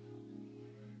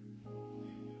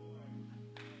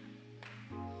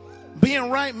 Being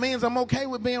right means I'm okay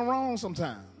with being wrong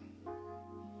sometimes.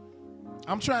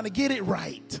 I'm trying to get it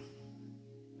right.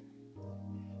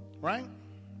 Right?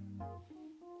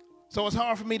 So it's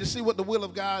hard for me to see what the will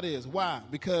of God is. Why?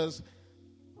 Because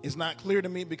it's not clear to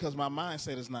me, because my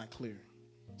mindset is not clear.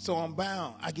 So I'm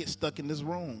bound. I get stuck in this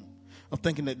room of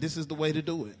thinking that this is the way to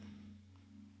do it.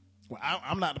 Well,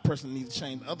 I'm not the person that needs to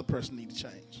change. The other person needs to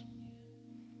change.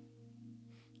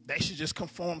 They should just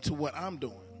conform to what I'm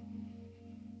doing.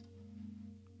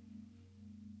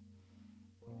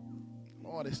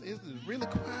 Lord, it's really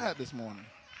quiet this morning.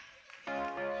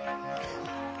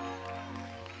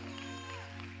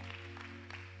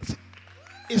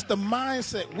 It's the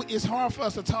mindset. It's hard for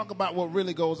us to talk about what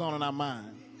really goes on in our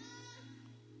mind.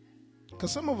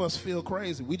 Because some of us feel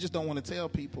crazy. We just don't want to tell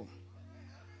people.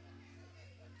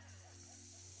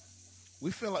 We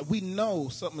feel like we know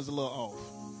something is a little off.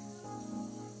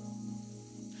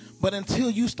 But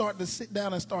until you start to sit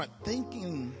down and start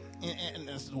thinking, and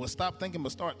stop thinking,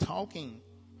 but start talking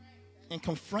and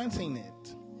confronting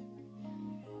it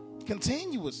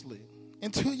continuously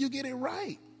until you get it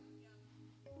right.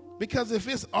 Because if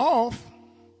it's off,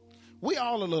 we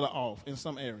all a little off in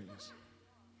some areas.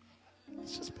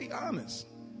 Let's just be honest.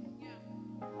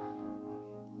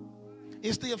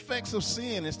 It's the effects of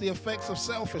sin. It's the effects of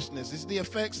selfishness. It's the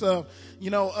effects of,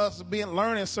 us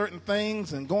learning certain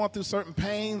things and going through certain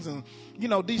pains and,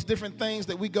 these different things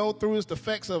that we go through. It's the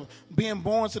effects of being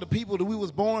born to the people that we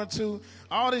was born to.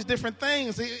 All these different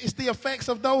things. It's the effects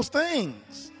of those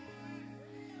things.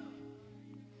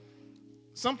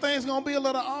 Some things going to be a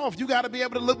little off. You got to be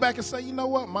able to look back and say, you know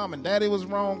what? Mom and daddy was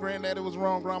wrong. Granddaddy was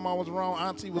wrong. Grandma was wrong.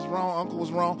 Auntie was wrong. Uncle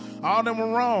was wrong. All of them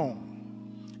were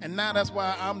wrong. And now that's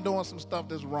why I'm doing some stuff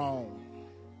that's wrong.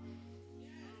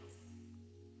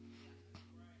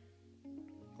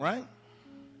 Right?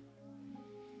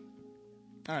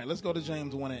 All right, let's go to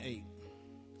James 1:8.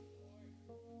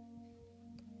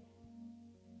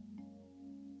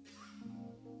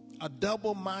 A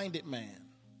double-minded man.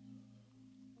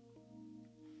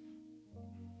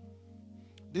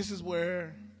 This is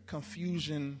where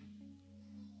confusion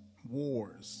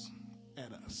wars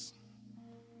at us.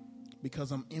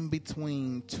 Because I'm in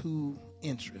between two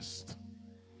interests.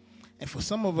 And for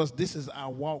some of us, this is our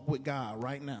walk with God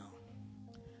right now.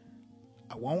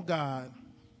 I want God,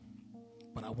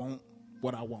 but I want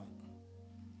what I want.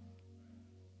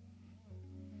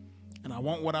 And I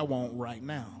want what I want right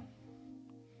now.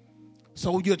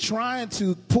 So you're trying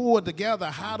to pull together,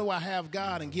 how do I have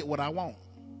God and get what I want?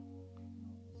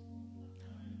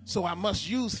 So I must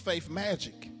use faith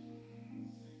magic.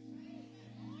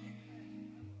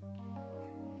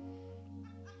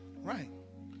 Right.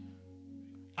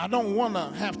 I don't want to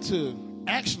have to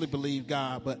actually believe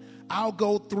God, but I'll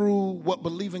go through what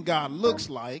believing God looks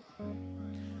like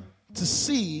to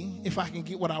see if I can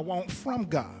get what I want from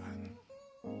God.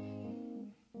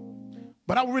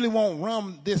 But I really won't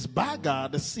run this by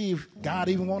God to see if God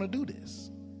even want to do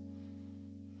this.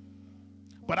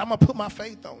 But I'm going to put my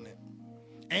faith on it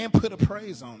and put a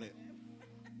praise on it.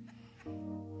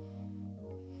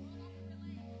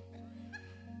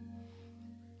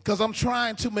 Because I'm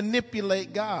trying to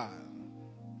manipulate God.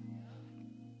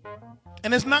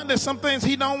 And it's not that some things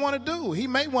he don't want to do. He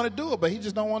may want to do it, but he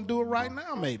just don't want to do it right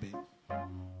now, maybe.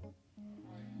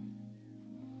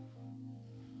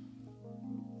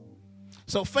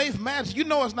 So faith matters. You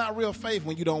know it's not real faith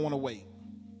when you don't want to wait.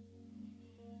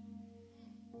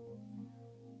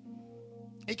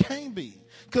 It can't be.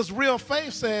 Because real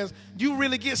faith says you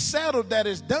really get settled that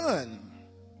it's done.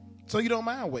 So you don't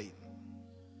mind waiting.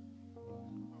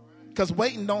 Because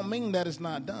waiting don't mean that it's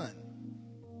not done.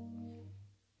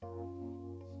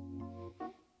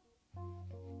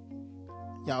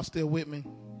 Y'all still with me?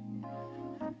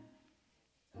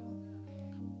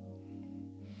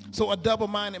 So a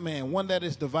double-minded man, one that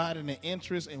is divided in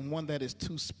interest and one that is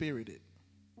two-spirited.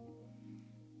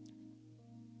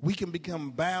 We can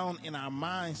become bound in our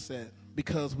mindset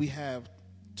because we have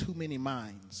too many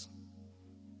minds.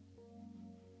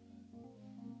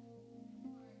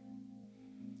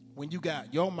 When you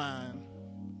got your mind,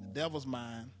 the devil's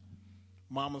mind,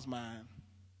 mama's mind,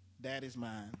 daddy's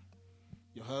mind,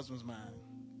 your husband's mind,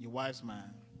 your wife's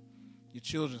mind, your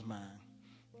children's mind,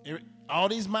 all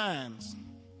these minds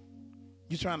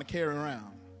you're trying to carry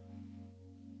around.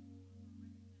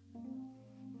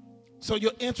 So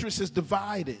your interest is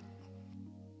divided.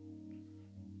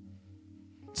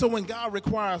 So when God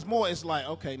requires more, it's like,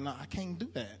 okay, no, I can't do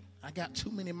that. I got too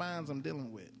many minds I'm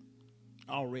dealing with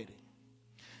already.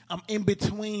 I'm in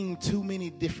between too many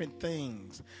different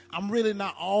things. I'm really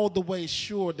not all the way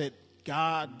sure that,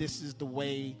 God, this is the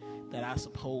way that I'm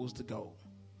supposed to go.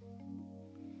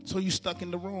 So you're stuck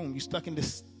in the room. You're stuck in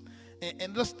this.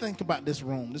 And let's think about this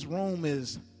room. This room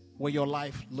is where your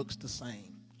life looks the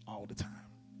same all the time.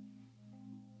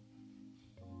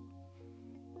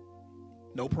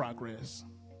 No progress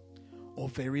or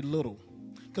very little.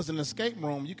 Because in an escape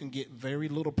room, you can get very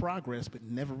little progress but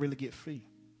never really get free.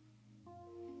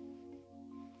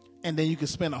 And then you can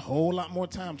spend a whole lot more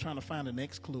time trying to find the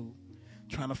next clue,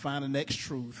 trying to find the next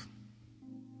truth.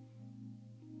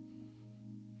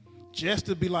 Just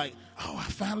to be like, oh, I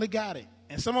finally got it.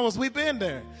 And some of us, we've been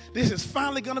there. This is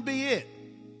finally going to be it.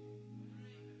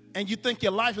 And you think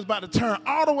your life is about to turn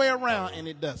all the way around, and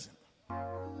it doesn't.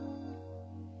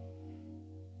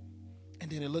 And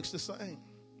then it looks the same.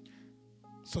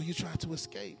 So you try to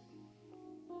escape.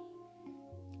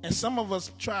 And some of us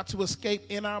try to escape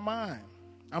in our mind.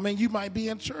 I mean, you might be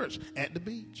in church, at the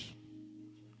beach,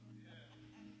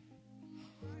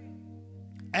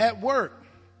 at work,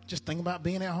 just think about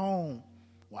being at home,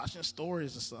 watching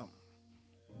stories or something.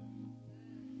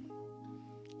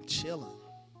 Chilling.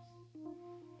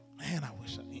 Man, I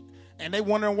wish I. And they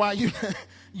wondering why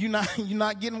you're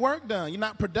not getting work done. You're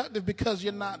not productive because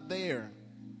you're not there.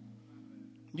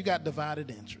 You got divided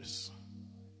interests.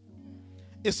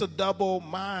 It's a double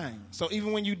mind. So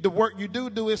even when the work you do,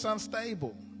 it's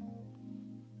unstable.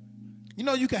 You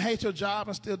know you can hate your job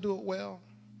and still do it well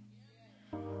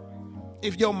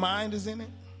if your mind is in it.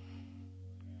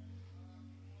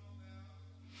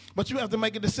 But you have to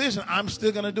make a decision. I'm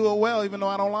still going to do it well even though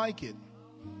I don't like it.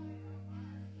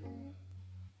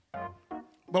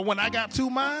 But when I got two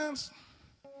minds,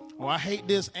 Oh, I hate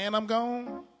this and I'm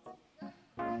gone.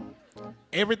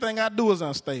 Everything I do is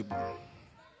unstable.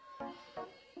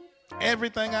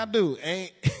 Everything I do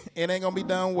it ain't gonna be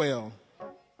done well.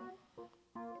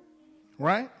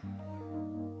 Right?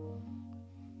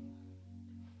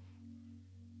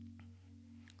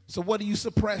 So what are you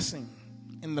suppressing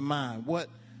in the mind? What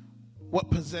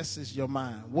possesses your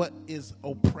mind? What is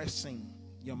oppressing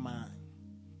your mind?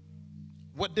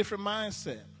 What different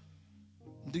mindset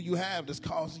do you have that's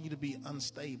causing you to be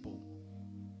unstable?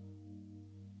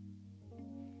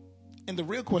 And the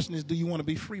real question is, do you want to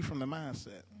be free from the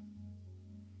mindset?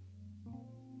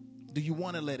 Do you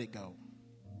want to let it go?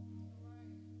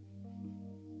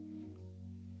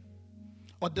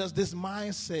 Or does this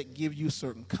mindset give you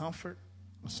certain comfort,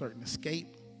 a certain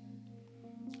escape,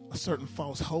 a certain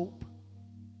false hope,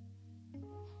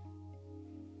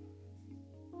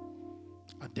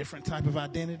 a different type of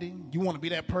identity? You want to be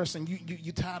that person,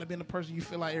 you tired of being the person you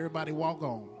feel like everybody walk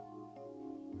on.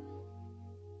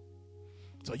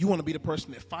 So you want to be the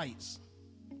person that fights,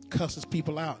 cusses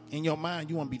people out. In your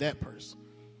mind, you want to be that person.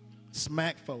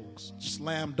 Smack folks,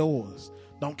 slam doors,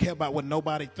 don't care about what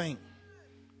nobody think.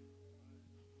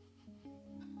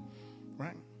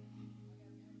 Right?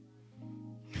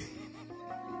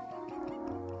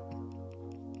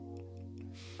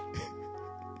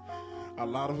 A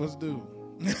lot of us do.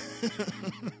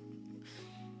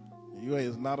 You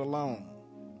is not alone.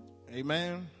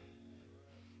 Amen.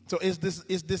 So it's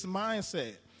this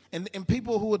mindset. And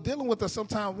people who are dealing with us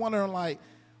sometimes wondering, like,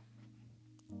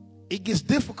 it gets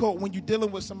difficult when you're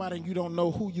dealing with somebody and you don't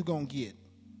know who you're going to get.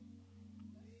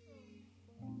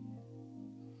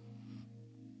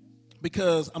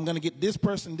 Because I'm going to get this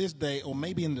person this day, or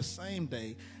maybe in the same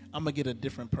day, I'm going to get a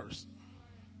different person.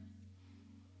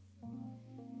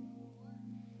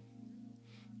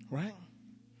 Right?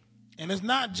 And it's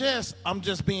not just, I'm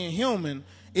just being human.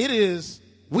 It is,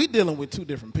 we dealing with two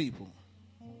different people.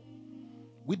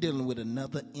 We're dealing with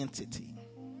another entity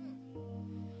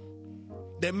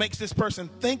that makes this person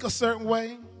think a certain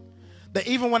way, that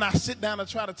even when I sit down and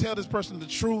try to tell this person the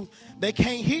truth, they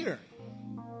can't hear.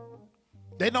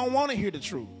 They don't want to hear the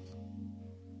truth.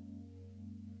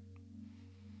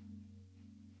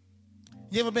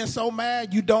 You ever been so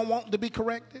mad you don't want to be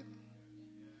corrected?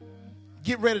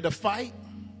 Get ready to fight.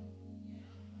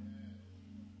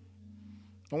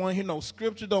 Don't want to hear no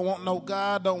scripture, don't want no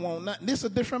God, don't want nothing. This is a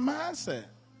different mindset.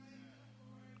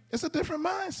 It's a different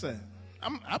mindset.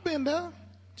 I've been there.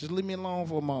 Just leave me alone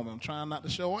for a moment. I'm trying not to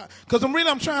show out. Because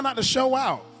I'm trying not to show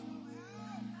out.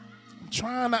 I'm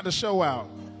trying not to show out.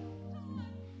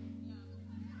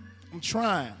 I'm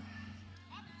trying.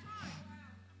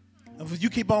 If you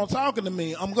keep on talking to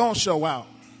me, I'm going to show out.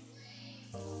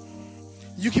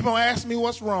 You keep on asking me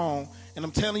what's wrong, and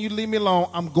I'm telling you to leave me alone,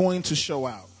 I'm going to show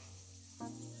out.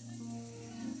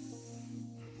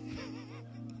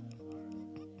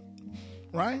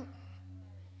 Right?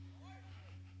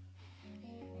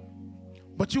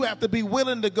 But you have to be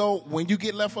willing to go, when you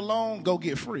get left alone, go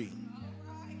get free.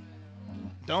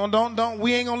 Don't.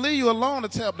 We ain't going to leave you alone to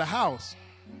tear up the house.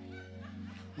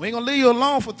 We ain't going to leave you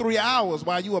alone for 3 hours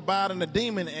while you abide in the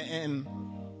demon and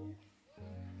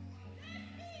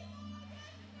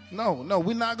No,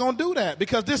 we're not going to do that,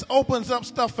 because this opens up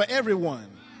stuff for everyone.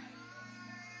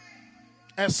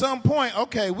 At some point,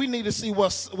 okay, we need to see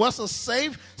what's a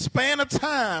safe span of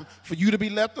time for you to be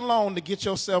left alone to get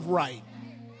yourself right.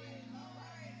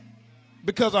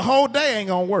 Because a whole day ain't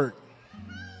going to work.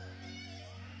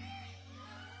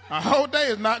 A whole day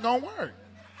is not going to work.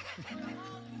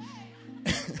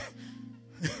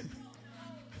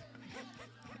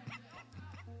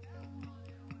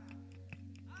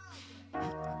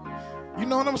 You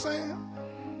know what I'm saying?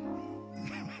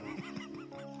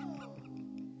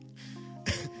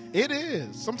 It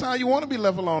is. Sometimes you want to be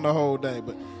left alone the whole day,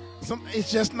 but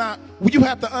it's just not. You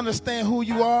have to understand who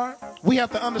you are. We have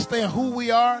to understand who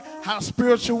we are, how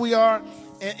spiritual we are,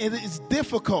 and it is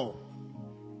difficult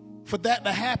for that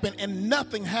to happen, and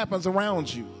nothing happens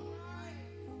around you.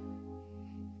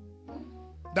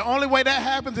 The only way that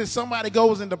happens is somebody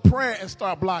goes into prayer and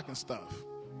start blocking stuff.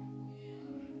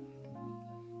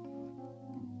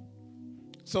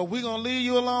 So we're going to leave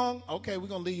you alone? Okay, we're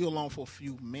going to leave you alone for a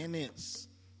few minutes,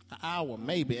 an hour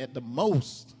maybe at the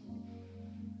most.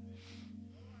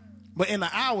 But in an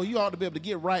hour, you ought to be able to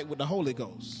get right with the Holy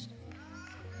Ghost.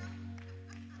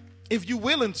 If you're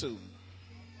willing to.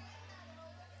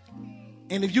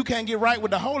 And if you can't get right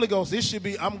with the Holy Ghost, it should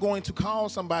be, I'm going to call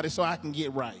somebody so I can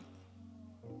get right.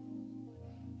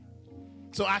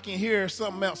 So I can hear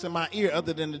something else in my ear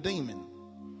other than the demon,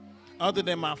 other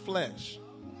than my flesh.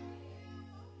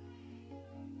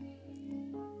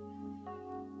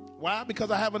 Why?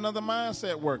 Because I have another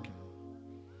mindset working.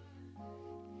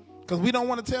 Because we don't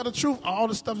want to tell the truth, all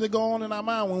the stuff that go on in our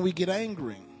mind when we get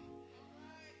angry.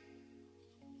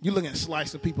 You look at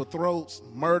slicing people's throats,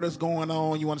 murders going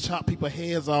on, you want to chop people's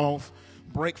heads off,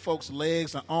 break folks'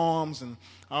 legs and arms and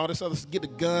all this other stuff, get the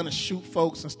gun and shoot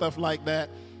folks and stuff like that.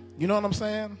 You know what I'm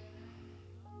saying?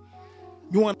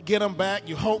 You want to get them back.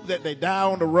 You hope that they die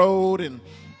on the road and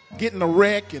get in a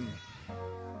wreck,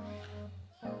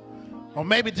 or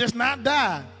maybe just not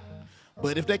die.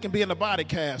 But if they can be in the body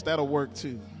cast, that'll work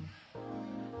too.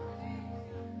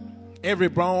 Every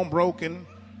bone broken.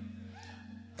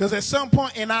 Because at some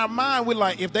point in our mind, we're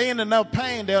like, if they in enough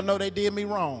pain, they'll know they did me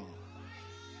wrong.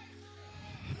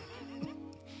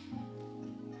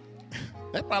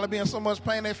 They probably be in so much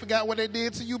pain they forgot what they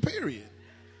did to you, period.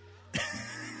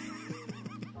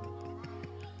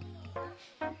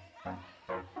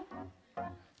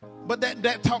 But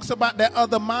that talks about that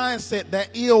other mindset, that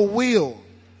ill will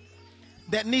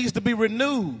that needs to be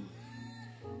renewed,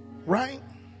 right?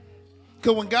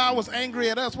 Because when God was angry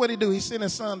at us, what did he do? He sent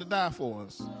his son to die for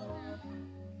us.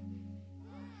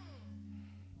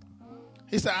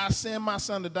 He said, I send my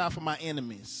son to die for my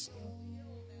enemies.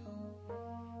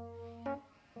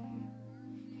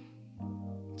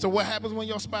 So what happens when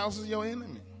your spouse is your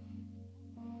enemy?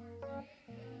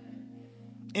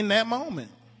 In that moment,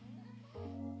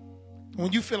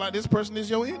 when you feel like this person is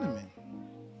your enemy,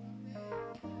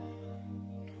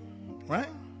 right?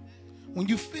 When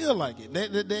you feel like it,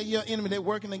 they're your enemy, they're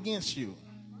working against you.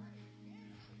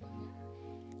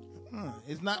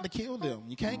 It's not to kill them.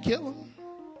 You can't kill them.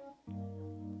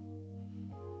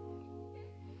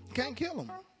 You can't kill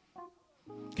them.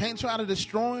 Can't try to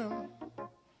destroy them.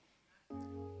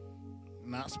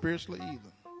 Not spiritually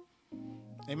either.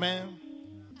 Amen.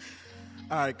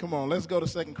 All right, come on. Let's go to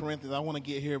 2 Corinthians. I want to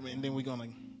get here, and then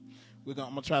I'm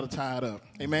gonna try to tie it up.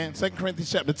 Amen. 2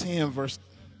 Corinthians chapter 10, verse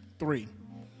 3.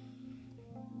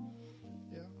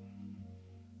 Yeah.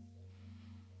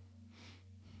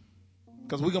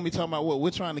 Because we're gonna be talking about what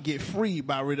we're trying to get free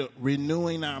by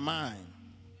renewing our mind.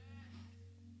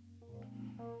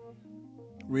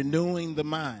 Renewing the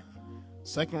mind.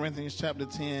 2 Corinthians chapter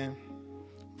 10,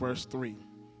 verse 3.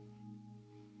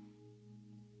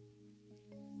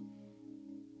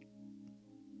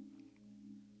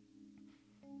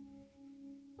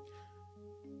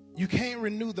 You can't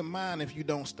renew the mind if you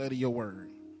don't study your word.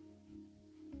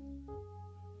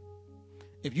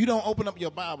 If you don't open up your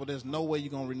Bible, there's no way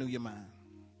you're going to renew your mind.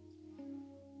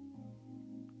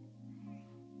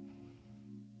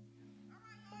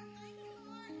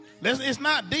 It's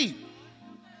not deep.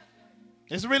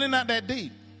 It's really not that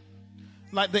deep.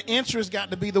 Like the interest got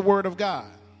to be the word of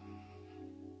God.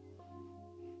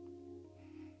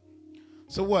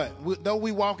 So what? Though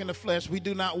we walk in the flesh, we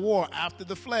do not war after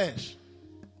the flesh.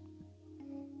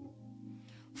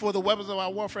 For the weapons of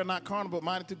our warfare are not carnal, but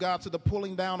mighty to God to the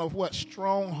pulling down of what?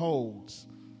 Strongholds.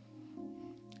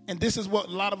 And this is what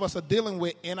a lot of us are dealing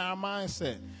with in our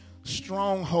mindset.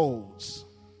 Strongholds.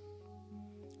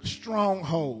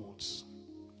 Strongholds.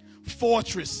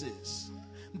 Fortresses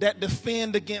that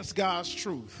defend against God's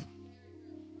truth.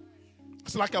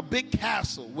 It's like a big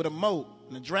castle with a moat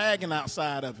and a dragon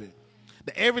outside of it.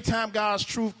 That every time God's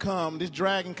truth comes, this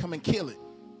dragon come and kill it.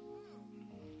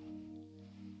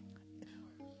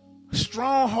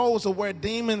 Strongholds are where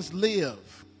demons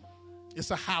live. It's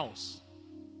a house.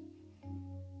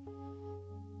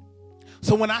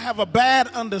 So when I have a bad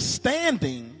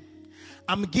understanding,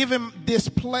 I'm giving this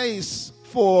place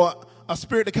for a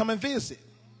spirit to come and visit.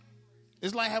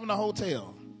 It's like having a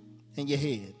hotel in your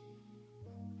head.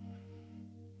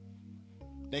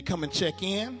 They come and check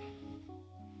in,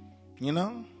 you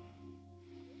know.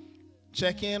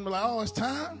 Check in, be like, oh, it's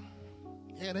time?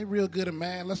 Yeah, they real good and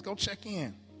mad. Let's go check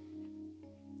in.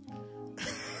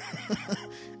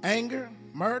 Anger,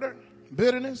 murder,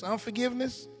 bitterness,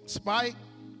 unforgiveness, spite,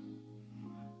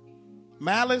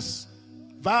 malice,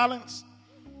 violence.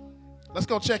 Let's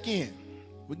go check in.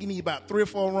 We need about 3 or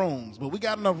 4 rooms, but we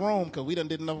got enough room because we done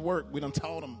did enough work. We done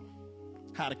taught them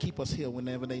how to keep us here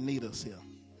whenever they need us here.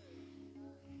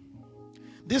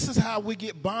 This is how we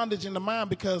get bondage in the mind,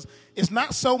 because it's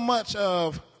not so much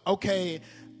of, okay,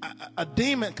 a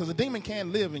demon, because a demon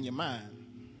can live in your mind.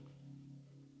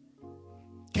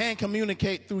 Can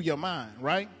communicate through your mind,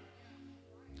 right?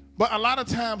 But a lot of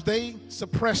times they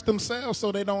suppress themselves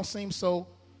so they don't seem so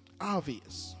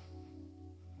obvious.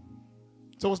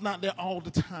 So it's not there all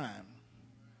the time.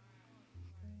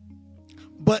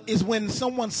 But it's when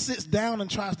someone sits down and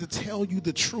tries to tell you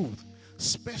the truth,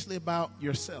 especially about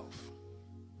yourself.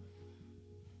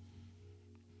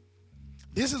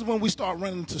 This is when we start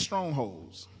running into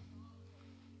strongholds.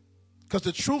 Because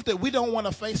the truth that we don't want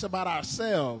to face about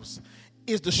ourselves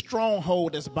is the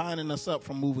stronghold that's binding us up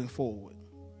from moving forward.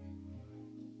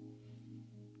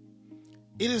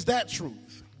 It is that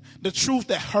truth. The truth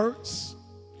that hurts.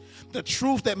 The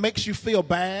truth that makes you feel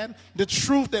bad. The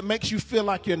truth that makes you feel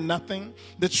like you're nothing.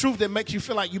 The truth that makes you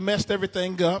feel like you messed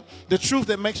everything up. The truth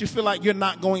that makes you feel like you're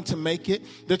not going to make it.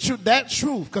 That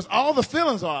truth, because all the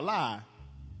feelings are a lie.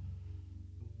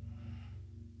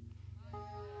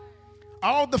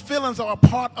 All the feelings are a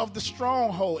part of the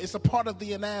stronghold. It's a part of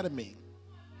the anatomy.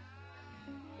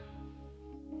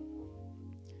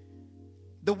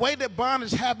 The way that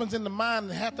bondage happens in the mind,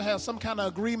 they have to have some kind of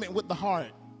agreement with the heart.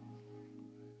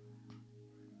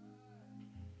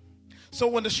 So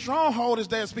when the stronghold is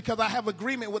there, it's because I have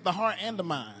agreement with the heart and the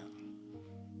mind.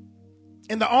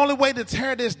 And the only way to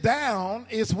tear this down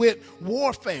is with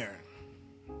warfare.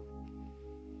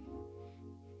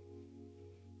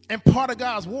 And part of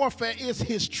God's warfare is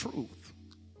his truth.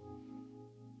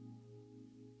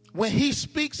 When he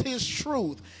speaks his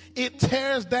truth, it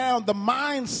tears down the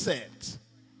mindset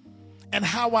and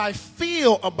how I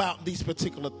feel about these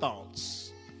particular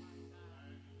thoughts.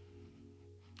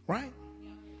 Right?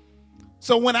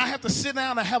 So when I have to sit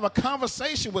down and have a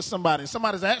conversation with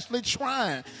somebody's actually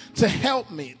trying to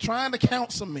help me, trying to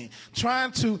counsel me,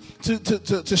 trying to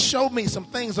show me some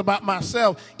things about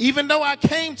myself, even though I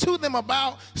came to them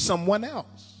about someone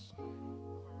else.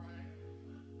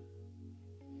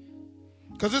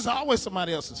 Because it's always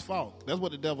somebody else's fault. That's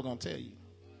what the devil gonna tell you.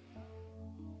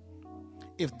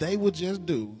 If they would just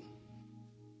do,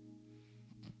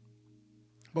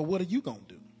 but what are you gonna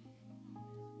do?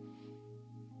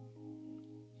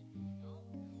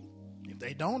 If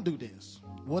they don't do this,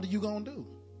 what are you gonna do?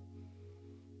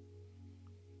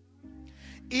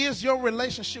 Is your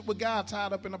relationship with God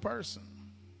tied up in a person?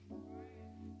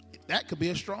 That could be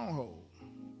a stronghold.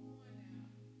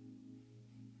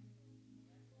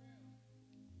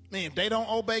 Man, if they don't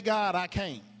obey God, I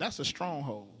can't. That's a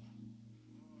stronghold.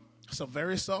 It's a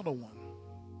very subtle one.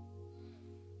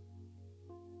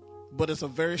 But it's a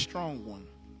very strong one.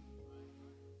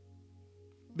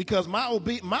 Because my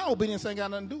obedience ain't got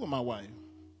nothing to do with my wife.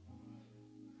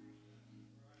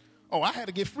 Oh, I had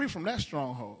to get free from that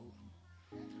stronghold.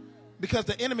 Because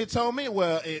the enemy told me,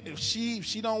 well, if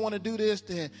she don't want to do this,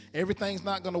 then everything's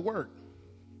not going to work.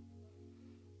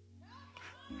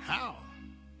 How?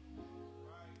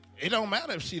 It don't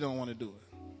matter if she don't want to do it.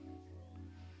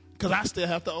 Because I still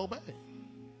have to obey.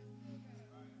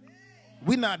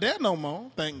 We're not there no more.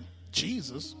 Thank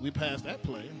Jesus. We passed that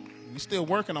play. We're still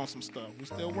working on some stuff. We're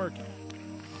still working.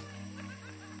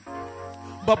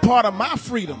 But part of my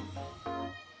freedom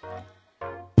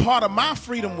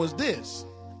was this.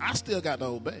 I still got to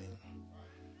obey.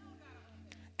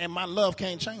 And my love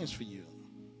can't change for you.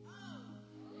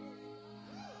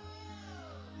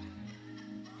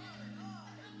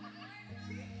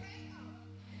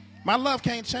 My love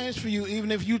can't change for you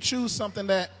even if you choose something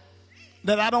that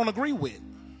I don't agree with.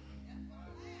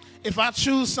 If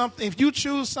you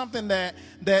choose something that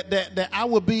I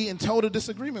would be in total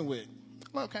disagreement with,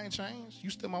 love can't change. You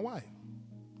still my wife.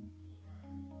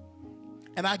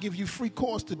 And I give you free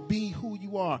course to be who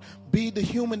you are. Be the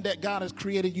human that God has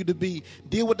created you to be.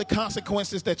 Deal with the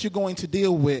consequences that you're going to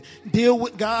deal with. Deal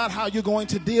with God how you're going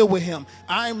to deal with him.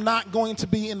 I'm not going to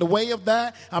be in the way of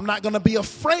that. I'm not going to be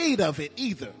afraid of it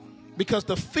either. Because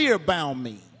the fear bound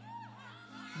me.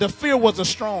 The fear was a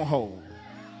stronghold.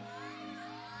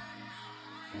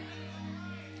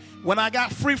 When I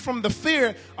got free from the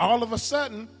fear, all of a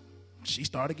sudden, she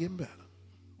started getting better.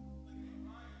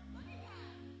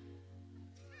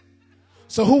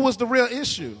 So who was the real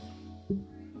issue?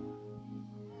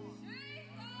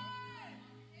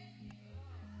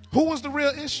 Who was the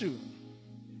real issue?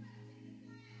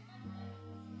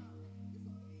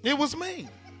 It was me.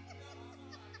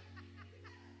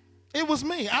 It was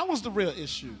me. I was the real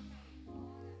issue.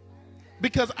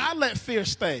 Because I let fear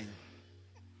stay.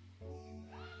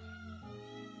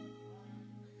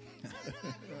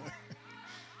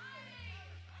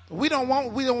 We don't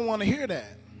want to hear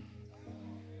that.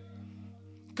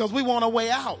 Because we want a way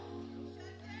out.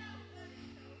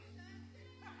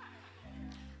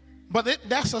 But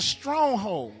that's a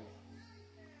stronghold.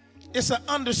 It's an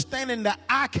understanding that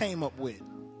I came up with.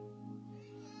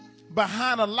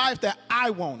 Behind a life that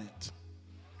I wanted.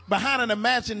 Behind an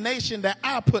imagination that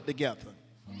I put together.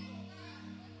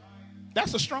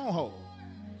 That's a stronghold.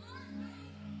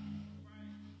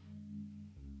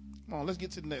 Come on, let's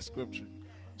get to the next scripture.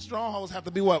 Strongholds have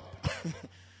to be what?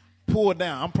 Pulled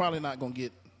down. I'm probably not going to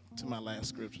get to my last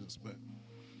scriptures, but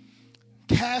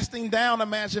casting down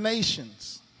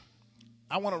imaginations.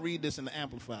 I want to read this in the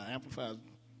Amplified. Amplified is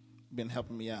been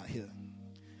helping me out here.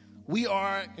 We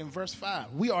are, in verse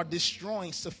 5, we are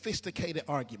destroying sophisticated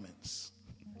arguments.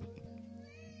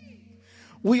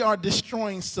 We are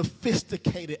destroying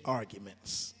sophisticated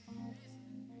arguments.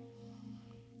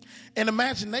 And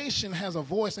imagination has a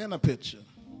voice and a picture.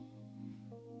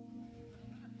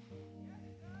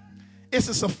 It's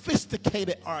a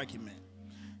sophisticated argument.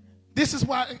 This is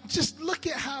why, just look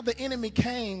at how the enemy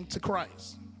came to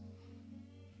Christ.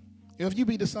 If you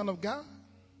be the Son of God,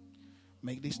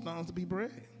 make these stones to be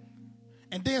bread.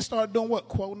 And then start doing what?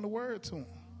 Quoting the word to him.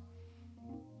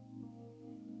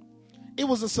 It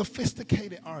was a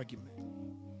sophisticated argument.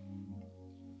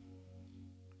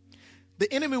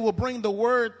 The enemy will bring the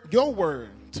word, your word,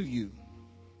 to you.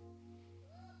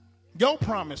 Your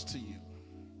promise to you.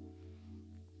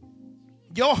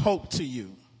 Your hope to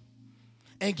you.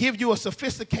 And give you a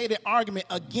sophisticated argument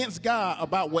against God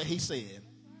about what he said.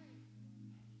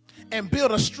 And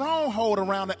build a stronghold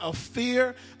around it of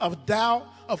fear, of doubt,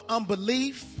 of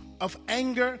unbelief, of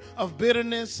anger, of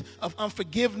bitterness, of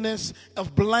unforgiveness,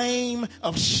 of blame,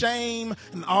 of shame,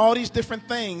 and all these different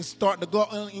things start to go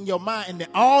in your mind. And then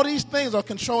all these things are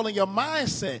controlling your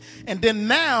mindset. And then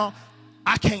now,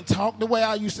 I can't talk the way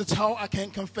I used to talk. I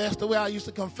can't confess the way I used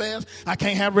to confess. I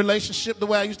can't have relationship the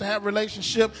way I used to have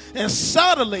relationship. And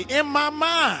suddenly, in my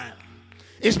mind,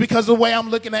 it's because of the way I'm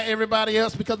looking at everybody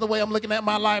else, because of the way I'm looking at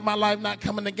my life not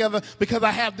coming together, because I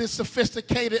have this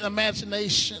sophisticated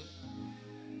imagination.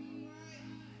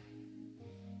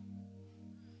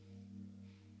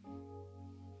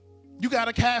 You got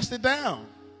to cast it down.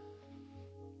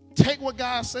 Take what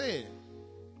God said.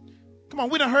 Come on,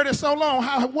 we done heard it so long.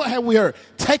 What have we heard?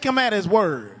 Take him at his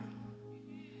word.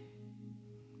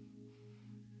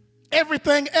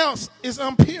 Everything else is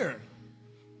impure.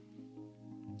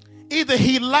 Either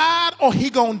he lied or he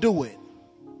gonna do it.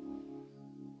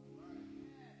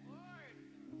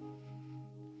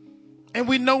 And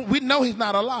we know he's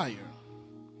not a liar.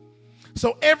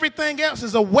 So everything else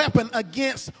is a weapon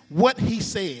against what he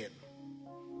said.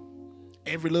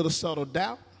 Every little subtle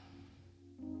doubt,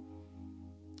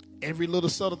 every little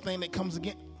subtle thing that comes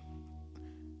again,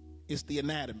 it's the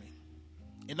anatomy.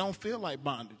 It don't feel like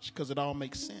bondage because it all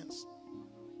makes sense.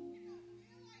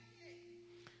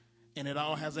 And it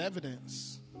all has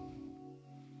evidence.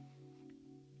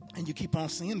 And you keep on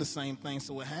seeing the same thing,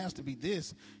 so it has to be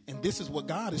this. And this is what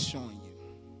God is showing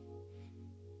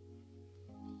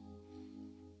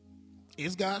you.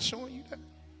 Is God showing you that?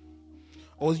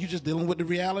 Or is you just dealing with the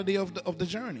reality of the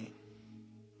journey?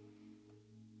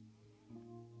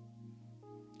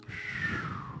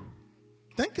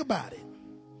 Think about it.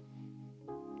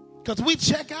 Because we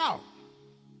check out.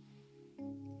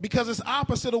 Because it's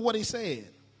opposite of what he said.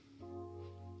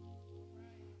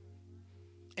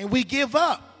 And we give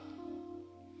up.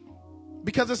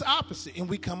 Because it's opposite. And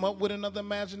we come up with another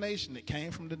imagination that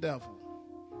came from the devil.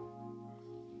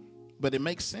 But it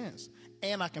makes sense.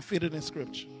 And I can fit it in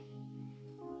scripture.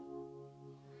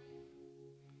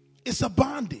 It's a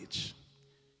bondage.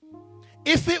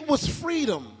 If it was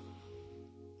freedom,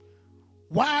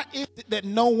 why is it that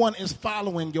no one is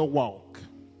following your walk?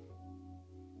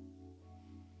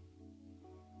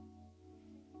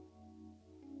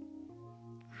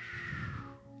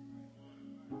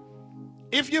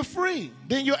 If you're free,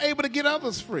 then you're able to get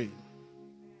others free.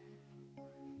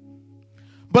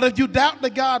 But if you doubt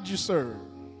the God you serve,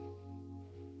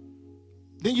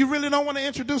 then you really don't want to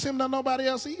introduce him to nobody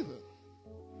else either.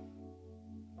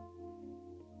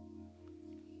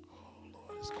 Oh,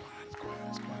 Lord, it's quiet, it's quiet,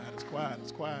 it's quiet, it's quiet,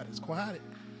 it's quiet, it's quiet.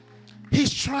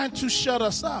 He's trying to shut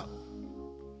us up.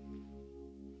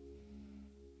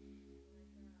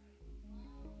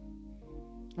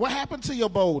 What happened to your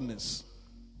boldness?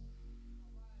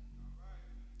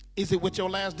 Is it with your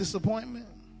last disappointment?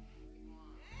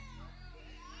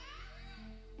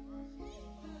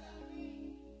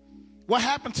 What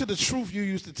happened to the truth you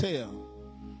used to tell?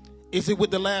 Is it with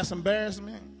the last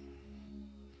embarrassment?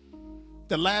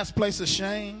 The last place of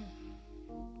shame?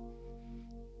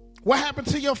 What happened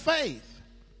to your faith?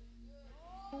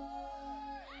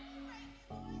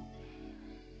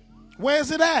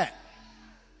 Where's it at?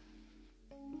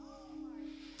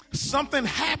 Something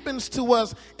happens to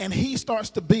us and he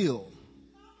starts to build.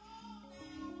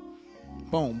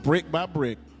 Boom, brick by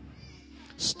brick,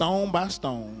 stone by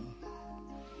stone.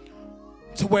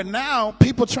 To where now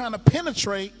people trying to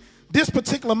penetrate this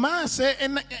particular mindset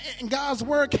and God's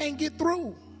word can't get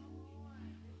through.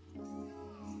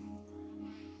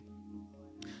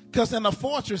 Because in a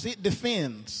fortress, it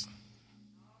defends.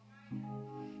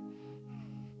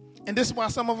 And this is why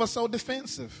some of us are so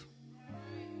defensive.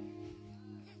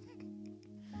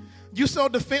 You so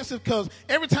defensive because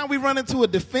every time we run into a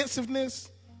defensiveness,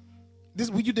 this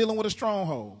when you dealing with a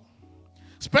stronghold.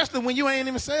 Especially when you ain't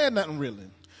even said nothing really.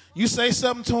 You say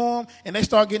something to them and they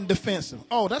start getting defensive.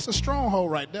 Oh, that's a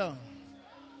stronghold right there.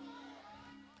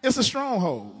 It's a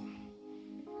stronghold.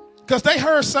 Because they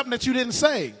heard something that you didn't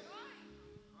say.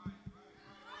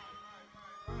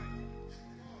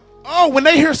 Oh, when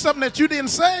they hear something that you didn't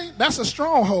say, that's a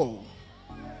stronghold.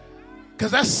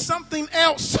 Because that's something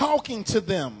else talking to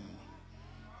them.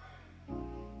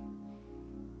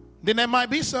 Then there might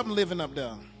be something living up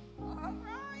there.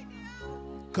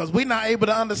 Because we're not able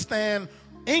to understand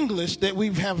English that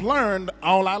we have learned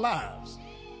all our lives.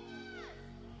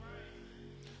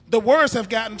 The words have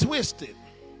gotten twisted.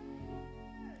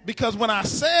 Because when I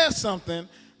said something,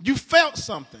 you felt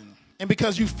something. And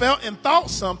because you felt and thought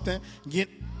something, you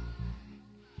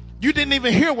didn't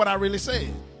even hear what I really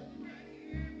said.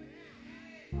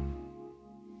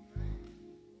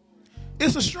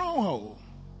 It's a stronghold.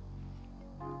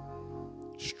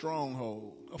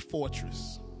 Stronghold, a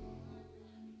fortress.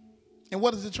 And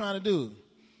what is it trying to do?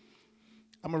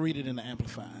 I'm going to read it in the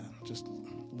Amplified just a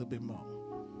little bit more.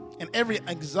 And every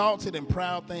exalted and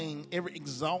proud thing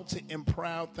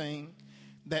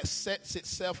that sets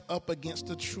itself up against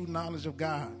the true knowledge of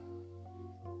God,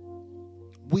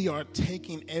 we are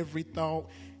taking every thought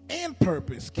and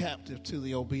purpose captive to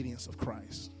the obedience of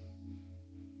Christ.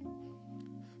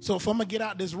 So if I'm going to get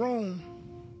out this room,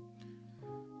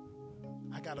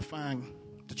 I got to find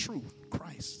the truth,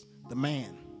 Christ, the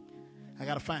man. I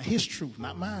got to find his truth,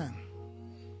 not mine.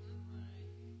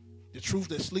 The truth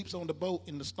that sleeps on the boat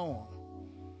in the storm.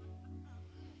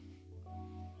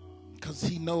 Because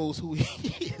he knows who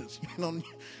he is.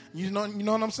 You know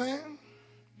what I'm saying?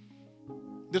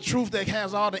 The truth that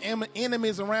has all the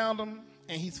enemies around him,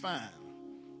 and he's fine.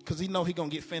 Because he knows he's going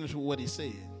to get finished with what he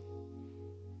said.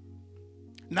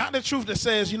 Not the truth that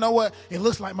says, you know what, it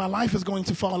looks like my life is going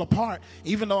to fall apart.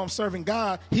 Even though I'm serving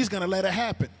God, he's going to let it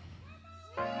happen.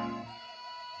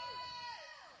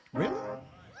 Really?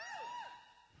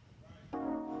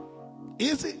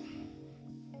 Is it?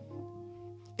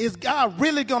 Is God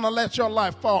really going to let your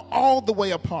life fall all the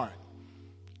way apart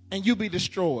and you be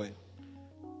destroyed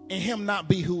and him not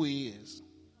be who he is?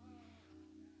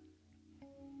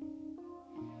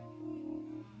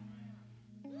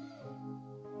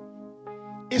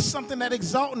 It's something that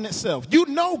exalts in itself. You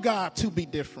know God to be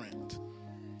different.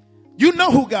 You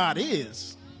know who God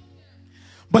is.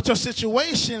 But your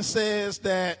situation says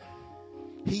that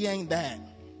he ain't that.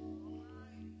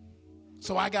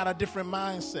 So I got a different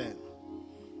mindset.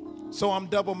 So I'm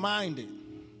double-minded,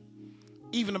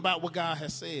 even about what God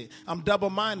has said. I'm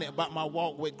double-minded about my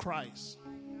walk with Christ.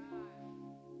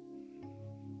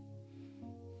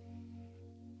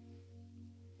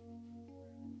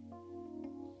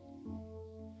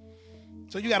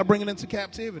 So you got to bring it into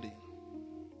captivity.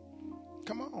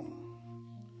 Come on.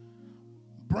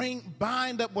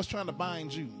 Bind up what's trying to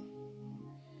bind you.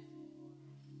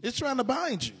 It's trying to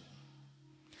bind you.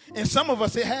 And some of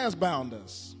us, it has bound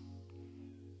us.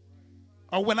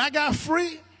 Or when I got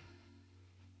free,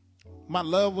 my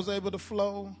love was able to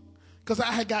flow because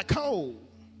I had got cold.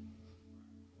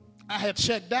 I had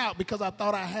checked out because I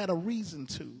thought I had a reason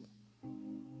to.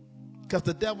 Because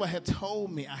the devil had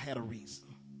told me I had a reason.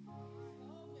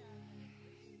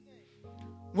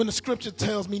 When the scripture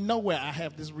tells me nowhere I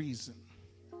have this reason.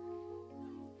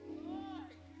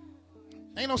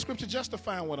 Ain't no scripture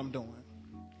justifying what I'm doing.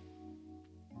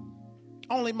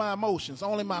 Only my emotions,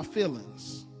 only my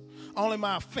feelings, only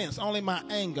my offense, only my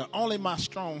anger, only my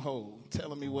stronghold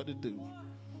telling me what to do.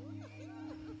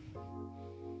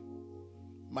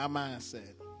 My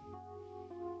mindset.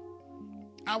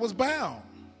 I was bound.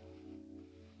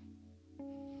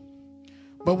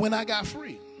 But when I got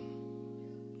free,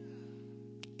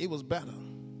 it was better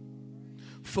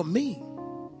for me.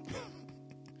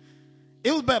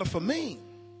 It was better for me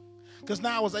because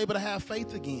now I was able to have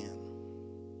faith again.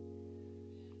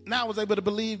 Now I was able to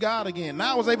believe God again.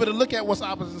 Now I was able to look at what's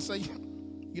opposite and say,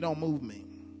 you don't move me.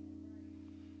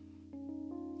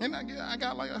 And I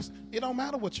got like, it don't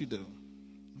matter what you do.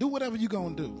 Do whatever you're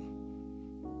going to do.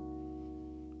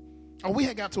 Oh, we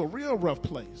had got to a real rough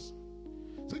place.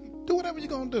 So do whatever you're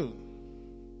going to do.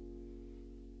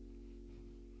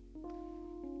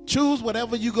 Choose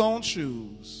whatever you're going to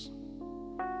choose.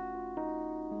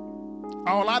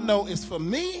 All I know is for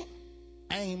me,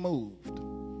 I ain't moved.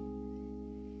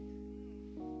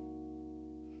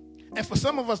 And for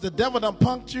some of us, the devil done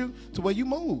punked you to where you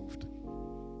moved.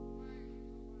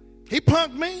 He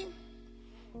punked me.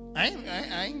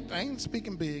 I ain't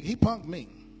speaking big. He punked me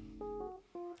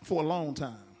for a long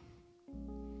time.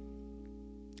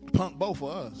 Punked both of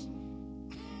us.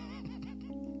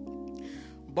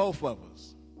 Both of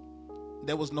us.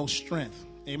 There was no strength.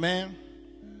 Amen?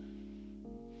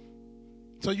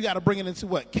 So you got to bring it into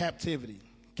what? Captivity.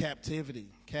 Captivity.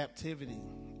 Captivity.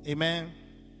 Amen?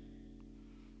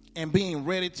 And being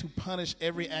ready to punish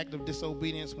every act of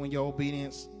disobedience when your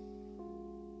obedience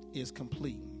is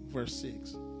complete. Verse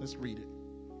 6. Let's read it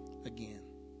again.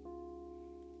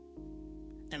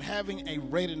 And having a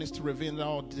readiness to revenge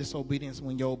all disobedience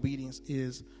when your obedience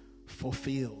is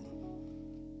fulfilled.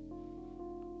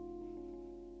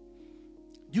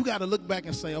 You got to look back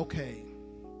and say, okay,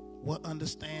 what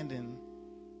understanding,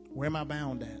 where am I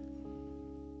bound at?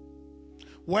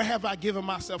 Where have I given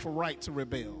myself a right to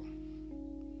rebel?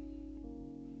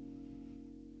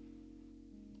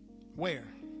 Where?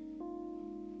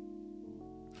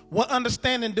 What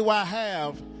understanding do I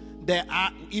have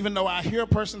that even though I hear a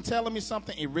person telling me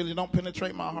something, it really don't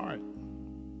penetrate my heart?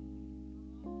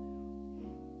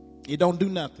 It don't do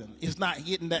nothing. It's not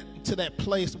getting to that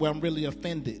place where I'm really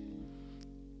offended.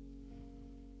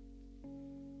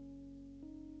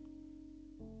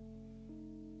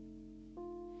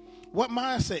 What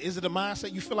mindset? Is it a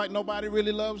mindset you feel like nobody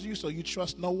really loves you, so you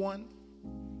trust no one?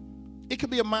 It could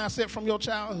be a mindset from your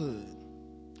childhood.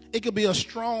 It could be a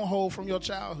stronghold from your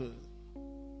childhood.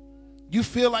 You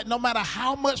feel like no matter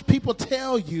how much people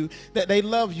tell you that they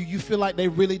love you, you feel like they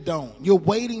really don't. You're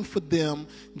waiting for them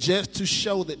just to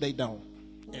show that they don't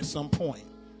at some point.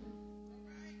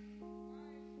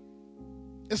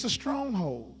 It's a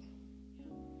stronghold.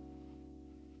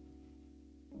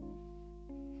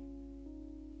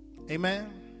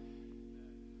 Amen.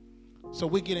 So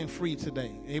we're getting free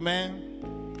today. Amen.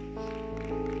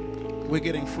 We're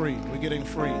getting free. We're getting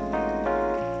free.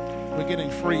 We're getting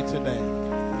free today.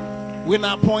 We're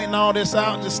not pointing all this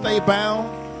out just stay bound.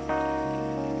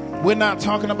 We're not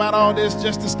talking about all this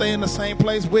just to stay in the same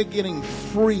place. We're getting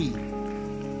free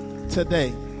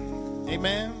today.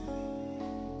 Amen.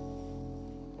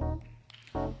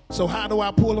 So how do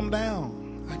I pull them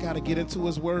down? I got to get into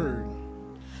his word.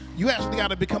 You actually got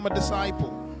to become a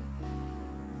disciple.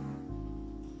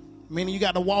 Meaning you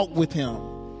got to walk with him.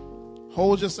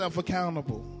 Hold yourself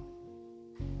accountable.